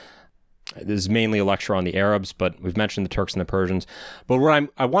Persians. This is mainly a lecture on the Arabs, but we've mentioned the Turks and the Persians. But what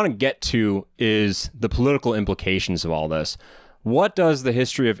I want to get to is the political implications of all this. What does the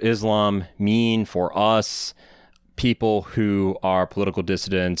history of Islam mean for us, people who are political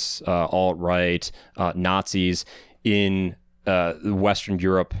dissidents, alt-right, Nazis in Western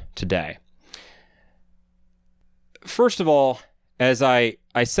Europe today? First of all, as I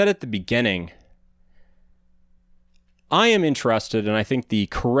said at the beginning, I am interested, and I think the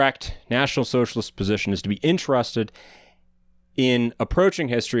correct National Socialist position is to be interested in approaching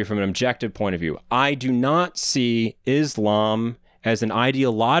history from an objective point of view. I do not see Islam as an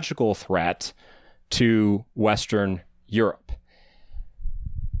ideological threat to Western Europe.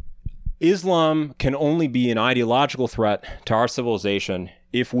 Islam can only be an ideological threat to our civilization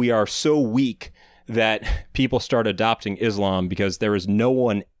if we are so weak that people start adopting Islam because there is no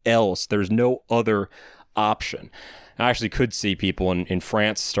one else, there's no other option. I actually could see people in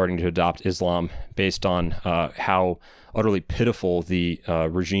France starting to adopt Islam based on how utterly pitiful the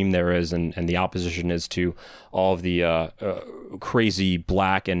regime there is and the opposition is to all of the crazy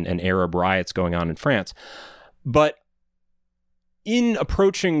black and Arab riots going on in France. But in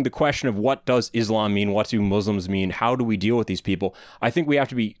approaching the question of what does Islam mean, what do Muslims mean, how do we deal with these people, I think we have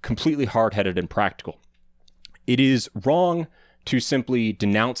to be completely hard-headed and practical. It is wrong to simply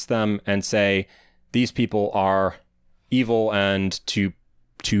denounce them and say these people are evil and to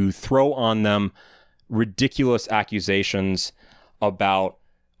throw on them ridiculous accusations about,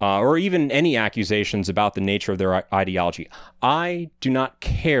 or even any accusations about the nature of their ideology. I do not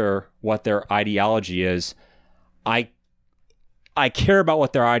care what their ideology is. I care about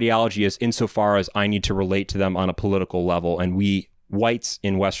what their ideology is insofar as I need to relate to them on a political level, and we whites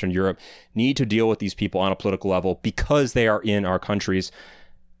in Western Europe need to deal with these people on a political level because they are in our countries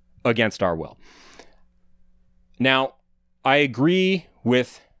against our will. Now, I agree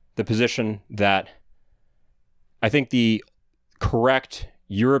with the position that I think the correct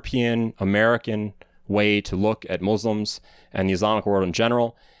European American way to look at Muslims and the Islamic world in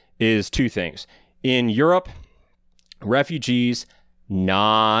general is two things. In Europe, refugees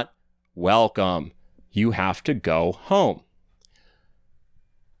not welcome. You have to go home.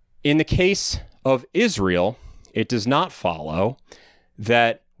 In the case of Israel, it does not follow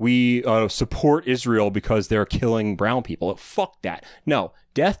that we support Israel because they're killing brown people. Fuck that. No,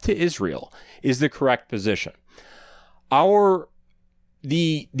 death to Israel is the correct position.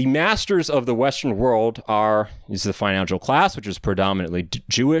 The masters of the Western world is the financial class, which is predominantly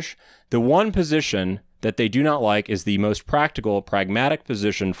Jewish. The one position that they do not like is the most practical, pragmatic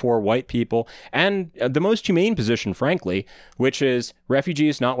position for white people, and the most humane position, frankly, which is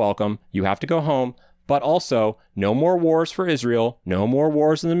refugees not welcome. You have to go home, but also no more wars for Israel, no more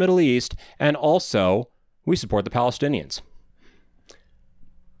wars in the Middle East, and also we support the Palestinians.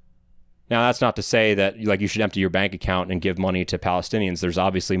 Now, that's not to say that you should empty your bank account and give money to Palestinians. There's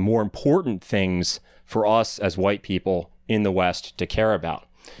obviously more important things for us as white people in the West to care about.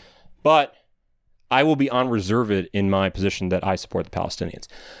 But I will be unreserved in my position that I support the Palestinians.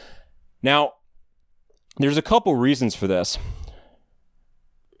 Now, there's a couple reasons for this.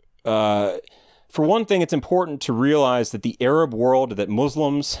 For one thing, it's important to realize that the Arab world, that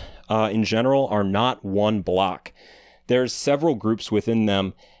Muslims in general are not one block. There's several groups within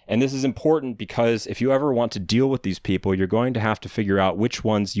them. And this is important because if you ever want to deal with these people, you're going to have to figure out which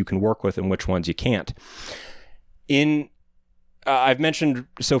ones you can work with and which ones you can't. I've mentioned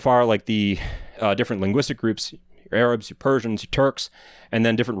so far the different linguistic groups, your Arabs, your Persians, your Turks, and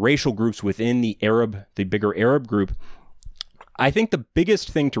then different racial groups within the bigger Arab group. I think the biggest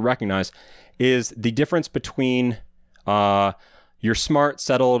thing to recognize is the difference between your smart,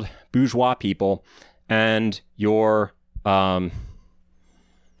 settled bourgeois people and your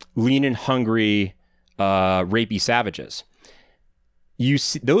lean and hungry, rapey savages. You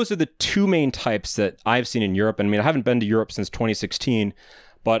see, those are the two main types that I've seen in Europe. And I haven't been to Europe since 2016,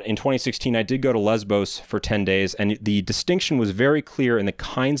 but in 2016, I did go to Lesbos for 10 days, and the distinction was very clear in the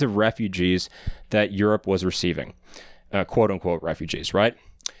kinds of refugees that Europe was receiving, quote unquote refugees, right?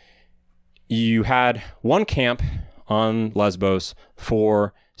 You had one camp on Lesbos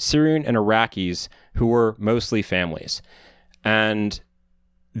for Syrian and Iraqis who were mostly families. And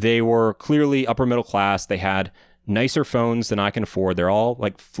they were clearly upper middle class. They had nicer phones than I can afford. They're all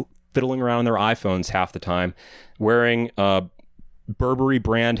fiddling around on their iPhones half the time, wearing Burberry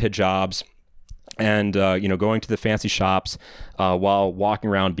brand hijabs and, going to the fancy shops while walking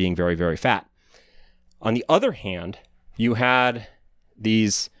around being very, very fat. On the other hand, you had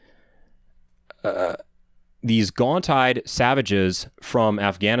these gaunt-eyed savages from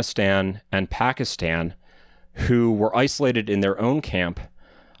Afghanistan and Pakistan who were isolated in their own camp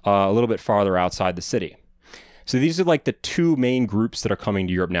a little bit farther outside the city. So these are the two main groups that are coming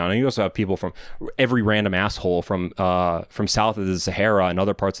to Europe now. And you also have people from every random asshole from south of the Sahara and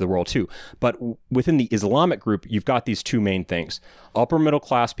other parts of the world too. But within the Islamic group, you've got these two main things. Upper middle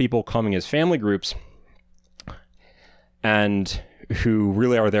class people coming as family groups and who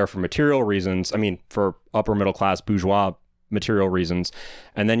really are there for material reasons. For upper middle class bourgeois material reasons.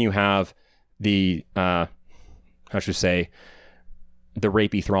 And then you have the, the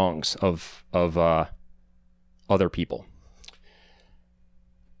rapey throngs of other people.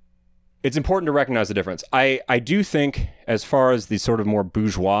 It's important to recognize the difference. I do think, as far as the sort of more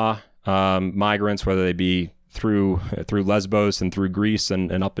bourgeois migrants, whether they be through Lesbos and through Greece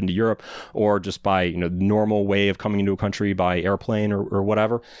and up into Europe, or just by normal way of coming into a country by airplane or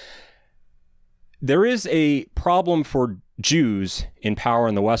whatever, there is a problem for Jews in power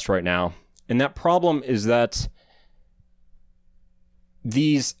in the West right now, and that problem is that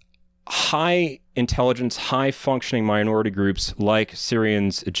these high intelligence, high functioning minority groups like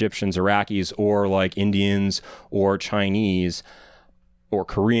Syrians, Egyptians, Iraqis, or like Indians or Chinese or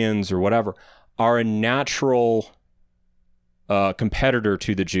Koreans or whatever are a natural competitor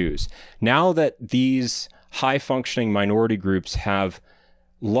to the Jews. Now that these high functioning minority groups have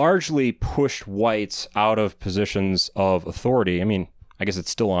largely pushed whites out of positions of authority, I guess it's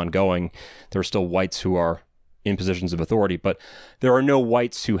still ongoing. There are still whites who are in positions of authority, but there are no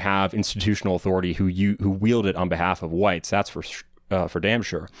whites who have institutional authority who wield it on behalf of whites. That's for damn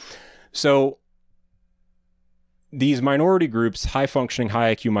sure. So these minority groups, high functioning,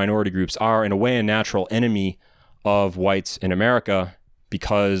 high IQ minority groups, are in a way a natural enemy of whites in America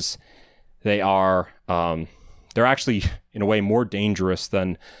because they are They're actually, in a way, more dangerous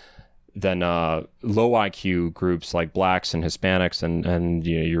than low IQ groups like blacks and Hispanics and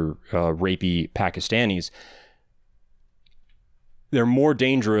your rapey Pakistanis. They're more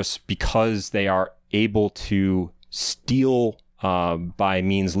dangerous because they are able to steal, by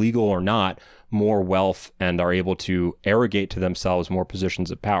means legal or not, more wealth and are able to arrogate to themselves more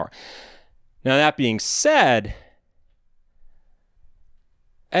positions of power. Now, that being said,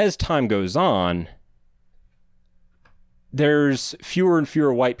 as time goes on, there's fewer and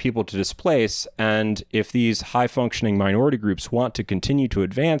fewer white people to displace, and if these high-functioning minority groups want to continue to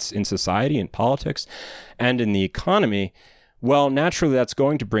advance in society, in politics, and in the economy, well, naturally that's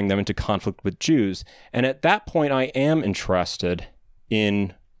going to bring them into conflict with Jews. And at that point, I am interested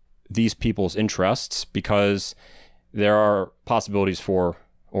in these people's interests because there are possibilities for,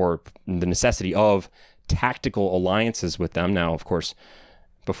 or the necessity of, tactical alliances with them. Now, of course,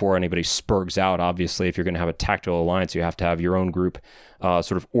 before anybody spurgs out, obviously, if you're going to have a tactical alliance, you have to have your own group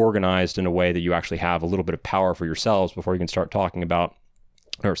sort of organized in a way that you actually have a little bit of power for yourselves before you can start talking about,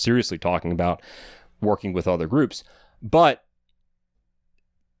 or seriously talking about, working with other groups. But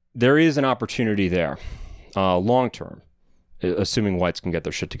there is an opportunity there, long term, assuming whites can get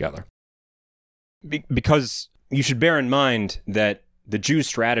their shit together. Because you should bear in mind that the Jew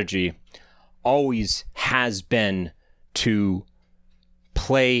strategy always has been to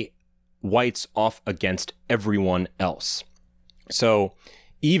play whites off against everyone else. So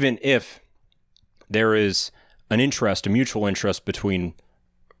even if there is an interest, a mutual interest between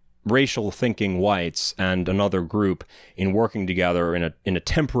racial thinking whites and another group in working together in a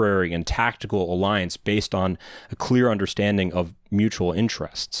temporary and tactical alliance based on a clear understanding of mutual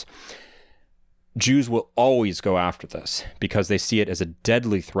interests, Jews will always go after this because they see it as a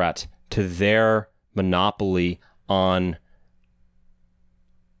deadly threat to their monopoly on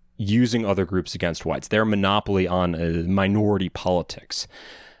using other groups against whites, their monopoly on minority politics.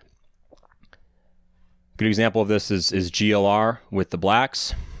 Good example of this is GLR with the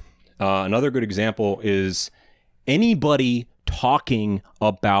blacks. Another good example is anybody talking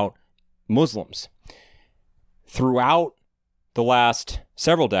about Muslims. Throughout the last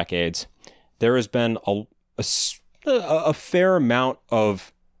several decades, there has been a fair amount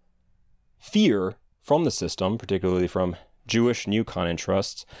of fear from the system, particularly from Jewish and Yukon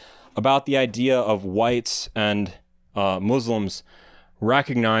interests, about the idea of whites and Muslims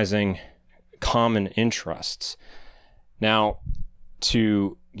recognizing common interests. Now,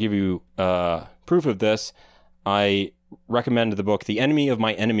 to give you proof of this, I recommend the book The Enemy of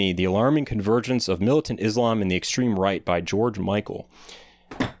My Enemy, The Alarming Convergence of Militant Islam and the Extreme Right by George Michael.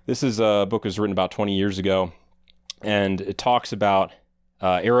 This is a book that was written about 20 years ago, and it talks about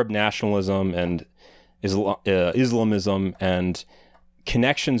Arab nationalism and Islamism and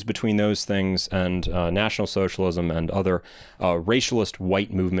connections between those things and National Socialism and other racialist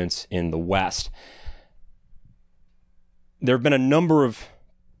white movements in the West. There have been a number of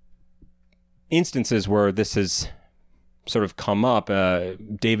instances where this has sort of come up.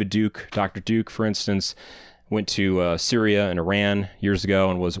 David Duke, Dr. Duke, for instance, went to Syria and Iran years ago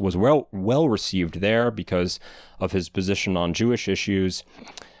and was well received there because of his position on Jewish issues.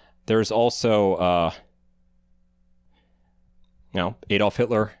 There's also Adolf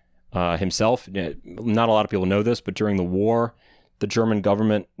Hitler himself. Not a lot of people know this, but during the war, the German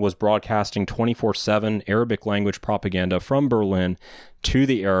government was broadcasting 24/7 Arabic language propaganda from Berlin to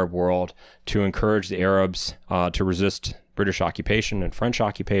the Arab world to encourage the Arabs to resist British occupation and French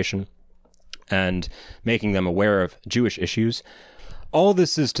occupation and making them aware of Jewish issues. All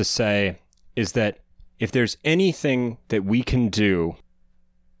this is to say is that if there's anything that we can do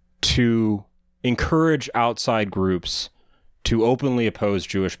to encourage outside groups to openly oppose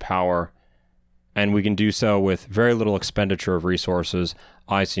Jewish power, and we can do so with very little expenditure of resources,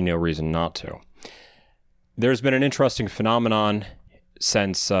 I see no reason not to. There's been an interesting phenomenon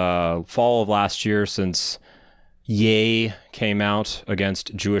since fall of last year, since Ye came out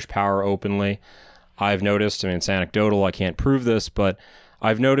against Jewish power openly. I've noticed, it's anecdotal, I can't prove this, but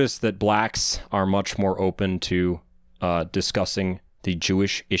I've noticed that blacks are much more open to discussing the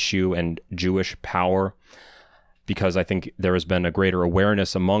Jewish issue and Jewish power, because I think there has been a greater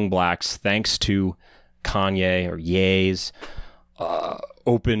awareness among blacks thanks to Kanye or Ye's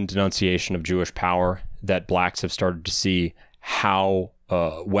open denunciation of Jewish power, that blacks have started to see how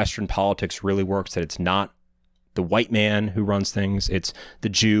Western politics really works, that it's not the white man who runs things, it's the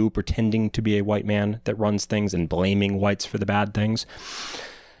Jew pretending to be a white man that runs things and blaming whites for the bad things.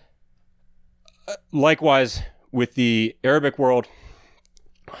 Likewise, with the Arabic world,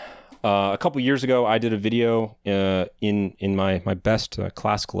 a couple years ago, I did a video in my best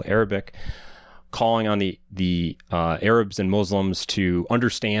classical Arabic calling on the Arabs and Muslims to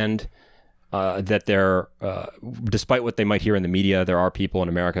understand that despite what they might hear in the media, there are people in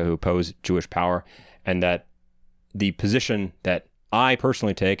America who oppose Jewish power, and that the position that I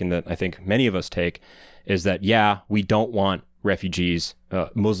personally take, and that I think many of us take, is that, yeah, we don't want refugees,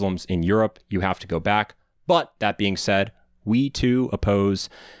 Muslims in Europe. You have to go back. But that being said, we too oppose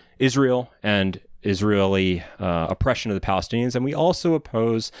Israel and Israeli oppression of the Palestinians, and we also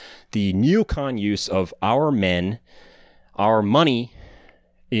oppose the neocon use of our men, our money,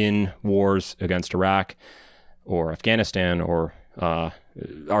 in wars against Iraq or Afghanistan, or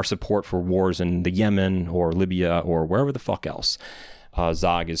our support for wars in the Yemen or Libya or wherever the fuck else.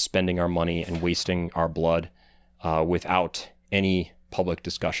 Zog is spending our money and wasting our blood without any public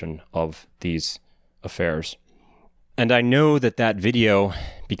discussion of these affairs. And I know that video,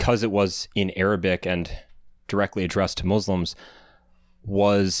 because it was in Arabic and directly addressed to Muslims,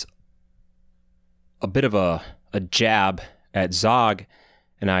 was a bit of a jab at Zog.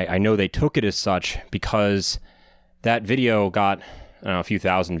 And I know they took it as such because that video got, I don't know, a few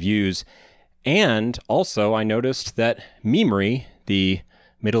thousand views. And also I noticed that MEMRI, the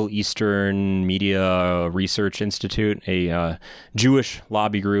Middle Eastern Media Research Institute, a Jewish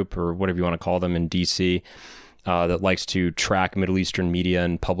lobby group, or whatever you want to call them, in DC, that likes to track Middle Eastern media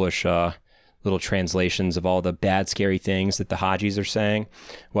and publish little translations of all the bad, scary things that the Hajis are saying.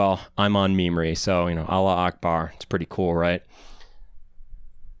 Well, I'm on MEMRI, so, Allah Akbar. It's pretty cool, right?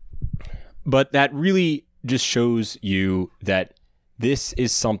 But that really just shows you that this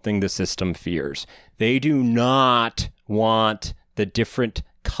is something the system fears. They do not want the different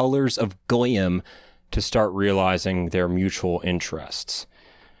colors of Goyim to start realizing their mutual interests.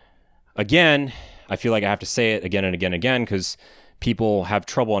 Again, I feel like I have to say it again and again and again because people have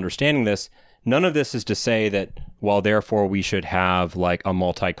trouble understanding this. None of this is to say that, well, therefore we should have like a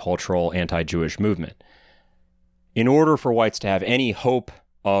multicultural anti-Jewish movement. In order for whites to have any hope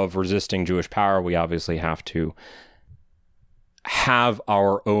of resisting Jewish power, we obviously have to have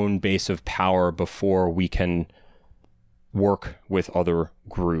our own base of power before we can work with other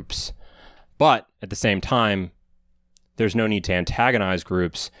groups. But at the same time, there's no need to antagonize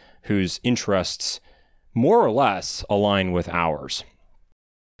groups whose interests more or less align with ours.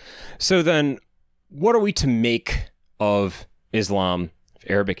 So then, what are we to make of Islam,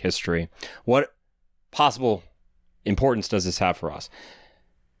 Arabic history? What possible importance does this have for us?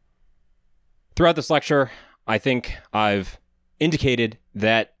 Throughout this lecture, I think I've indicated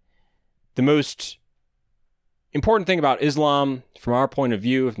that the most important thing about Islam, from our point of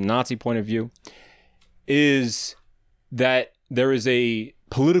view, from the Nazi point of view, is that there is a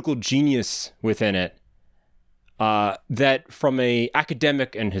political genius within it that, from an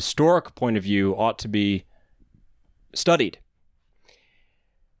academic and historic point of view, ought to be studied.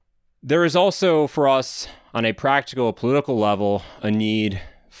 There is also, for us, on a practical political level, a need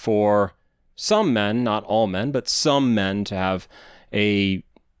for some men, not all men, but some men, to have a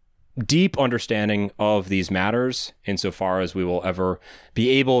deep understanding of these matters, insofar as we will ever be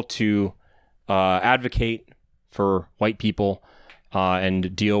able to advocate for white people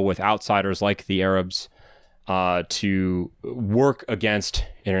and deal with outsiders like the Arabs, to work against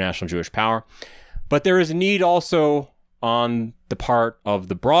international Jewish power. But there is a need also on the part of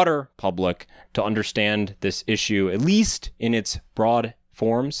the broader public to understand this issue, at least in its broad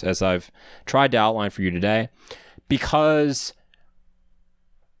forms, as I've tried to outline for you today, because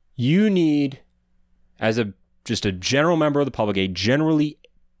you need, as just a general member of the public, a generally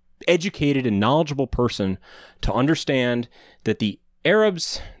educated and knowledgeable person, to understand that the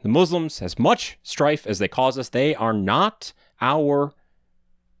Arabs, the Muslims, as much strife as they cause us, they are not our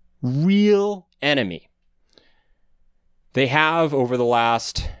real enemy. They have, over the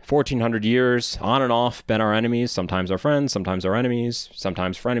last 1,400 years, on and off, been our enemies, sometimes our friends, sometimes our enemies,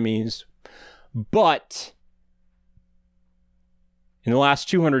 sometimes frenemies. But in the last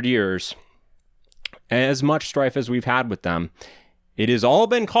 200 years, as much strife as we've had with them, it has all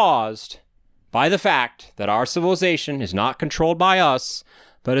been caused by the fact that our civilization is not controlled by us,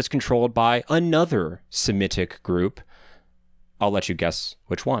 but is controlled by another Semitic group. I'll let you guess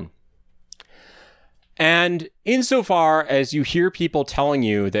which one. And insofar as you hear people telling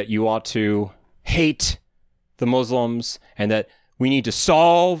you that you ought to hate the Muslims and that we need to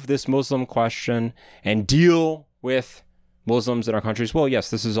solve this Muslim question and deal with Muslims in our countries, well, yes,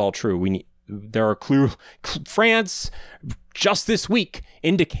 this is all true. There are France just this week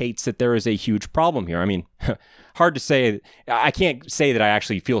indicates that there is a huge problem here. I mean, hard to say. I can't say that I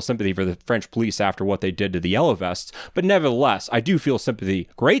actually feel sympathy for the French police after what they did to the Yellow Vests, but nevertheless, I do feel sympathy,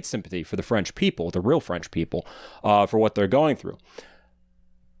 great sympathy, for the French people, the real French people, for what they're going through.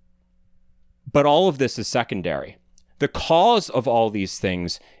 But all of this is secondary. The cause of all these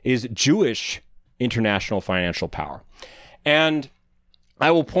things is Jewish international financial power. And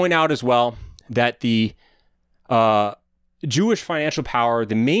I will point out as well that the Jewish financial power,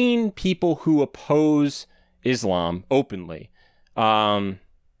 the main people who oppose Islam openly, and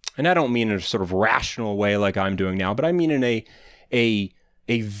I don't mean in a sort of rational way like I'm doing now, but I mean in a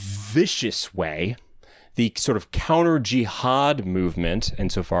vicious way, the sort of counter-jihad movement,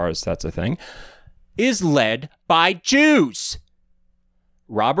 insofar as that's a thing, is led by Jews.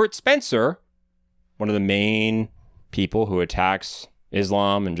 Robert Spencer, one of the main people who attacks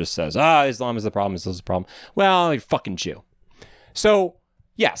Islam and just says, Islam is the problem, Islam is the problem. Well, you're a fucking Jew. So,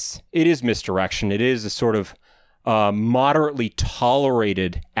 yes, it is misdirection. It is a sort of moderately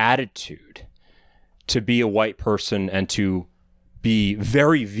tolerated attitude to be a white person and to be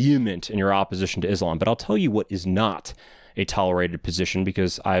very vehement in your opposition to Islam. But I'll tell you what is not a tolerated position,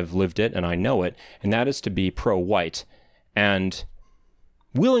 because I've lived it and I know it, and that is to be pro-white and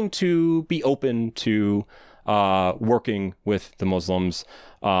willing to be open to working with the Muslims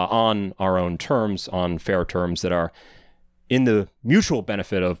on our own terms, on fair terms that are in the mutual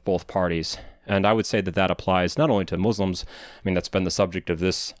benefit of both parties. And I would say that that applies not only to Muslims, I mean, that's been the subject of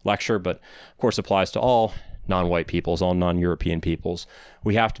this lecture, but of course applies to all non-white peoples, all non-European peoples.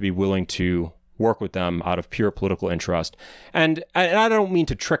 We have to be willing to work with them out of pure political interest. And I don't mean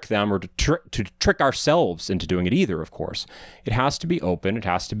to trick them or to trick ourselves into doing it either, of course. It has to be open. It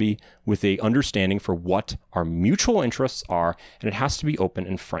has to be with a understanding for what our mutual interests are, and it has to be open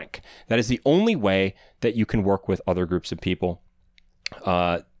and frank. That is the only way that you can work with other groups of people.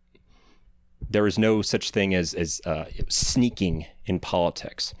 There is no such thing as sneaking in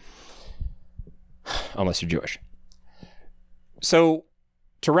politics, unless you're Jewish. So,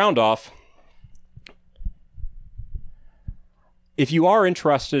 to round off, if you are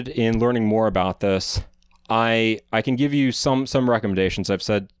interested in learning more about this, I can give you some recommendations. I've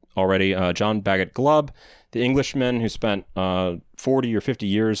said already, John Bagot Glubb, the Englishman who spent 40 or 50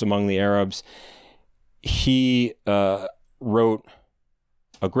 years among the Arabs, he wrote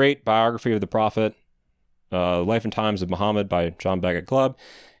a great biography of the Prophet, Life and Times of Muhammad by John Bagot Glubb.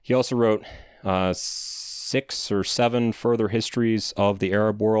 He also wrote 6 or 7 further histories of the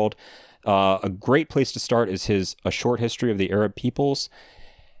Arab world. A great place to start is A Short History of the Arab Peoples.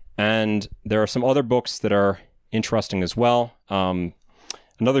 And there are some other books that are interesting as well.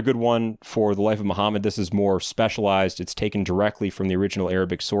 Another good one for the life of Muhammad. This is more specialized. It's taken directly from the original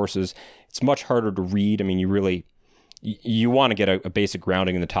Arabic sources. It's much harder to read. I mean, you want to get a basic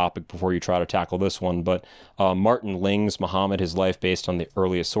grounding in the topic before you try to tackle this one. But Martin Ling's Muhammad, His Life Based on the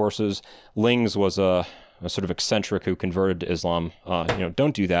Earliest Sources. Ling's was a sort of eccentric who converted to Islam.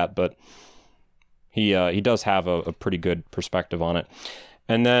 Don't do that, but he does have a pretty good perspective on it.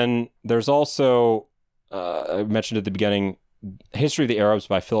 And then there's also, I mentioned at the beginning, History of the Arabs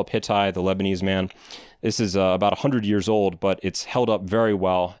by Philip Hittai, the Lebanese man. This is about 100 years old, but it's held up very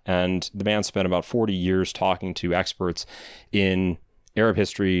well. And the man spent about 40 years talking to experts in Arab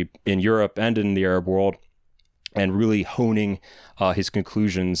history in Europe and in the Arab world, and really honing his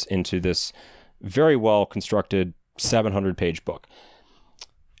conclusions into this very well constructed 700-page book.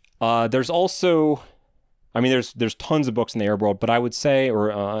 There's also, there's tons of books in the Arab world, but I would say,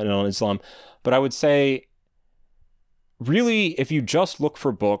 or on Islam, but I would say, really, if you just look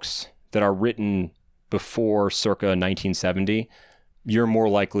for books that are written before circa 1970, you're more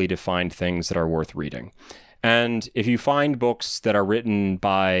likely to find things that are worth reading. And if you find books that are written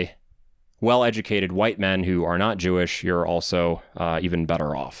by well-educated white men who are not Jewish, you're also even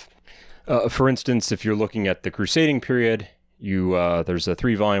better off. For instance, if you're looking at the Crusading period, there's a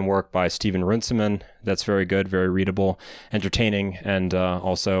 3-volume work by Stephen Runciman that's very good, very readable, entertaining, and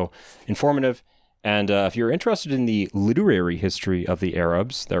also informative. And if you're interested in the literary history of the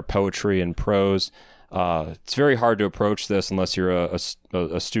Arabs, their poetry and prose, it's very hard to approach this unless you're a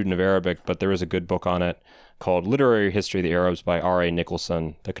student of Arabic, but there is a good book on it called Literary History of the Arabs by R.A.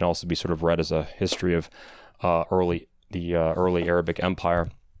 Nicholson that can also be sort of read as a history of early Arabic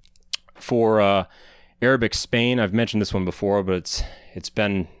Empire. For Arabic Spain, I've mentioned this one before, but it's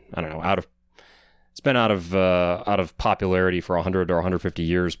been out of popularity for 100 or 150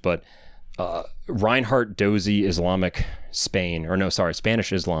 years. But Reinhard Dozy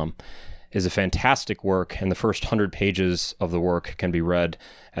Spanish Islam is a fantastic work, and the first 100 pages of the work can be read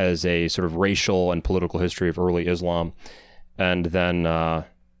as a sort of racial and political history of early Islam, and then the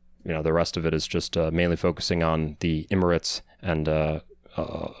rest of it is just mainly focusing on the Emirates and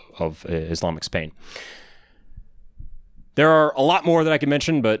of Islamic Spain. There are a lot more that I can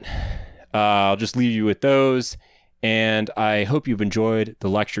mention, but I'll just leave you with those. And I hope you've enjoyed the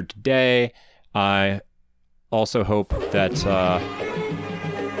lecture today. I also hope that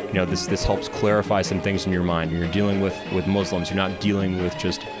this helps clarify some things in your mind. When you're dealing with Muslims, you're not dealing with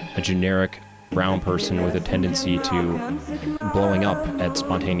just a generic brown person with a tendency to blowing up at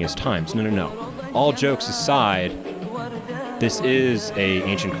spontaneous times. No. All jokes aside, this is a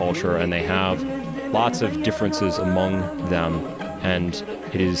ancient culture, and they have lots of differences among them, and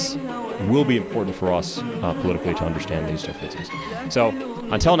will be important for us politically to understand these differences. So,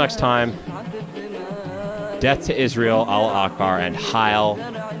 until next time, death to Israel, Allah Akbar, and Heil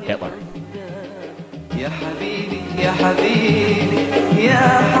Hitler. يا حبيبي يا حبيبي يا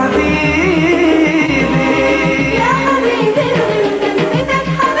حبيبي يا حبيبي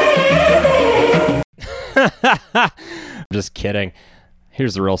I'm just kidding.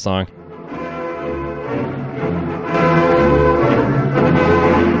 Here's the real song.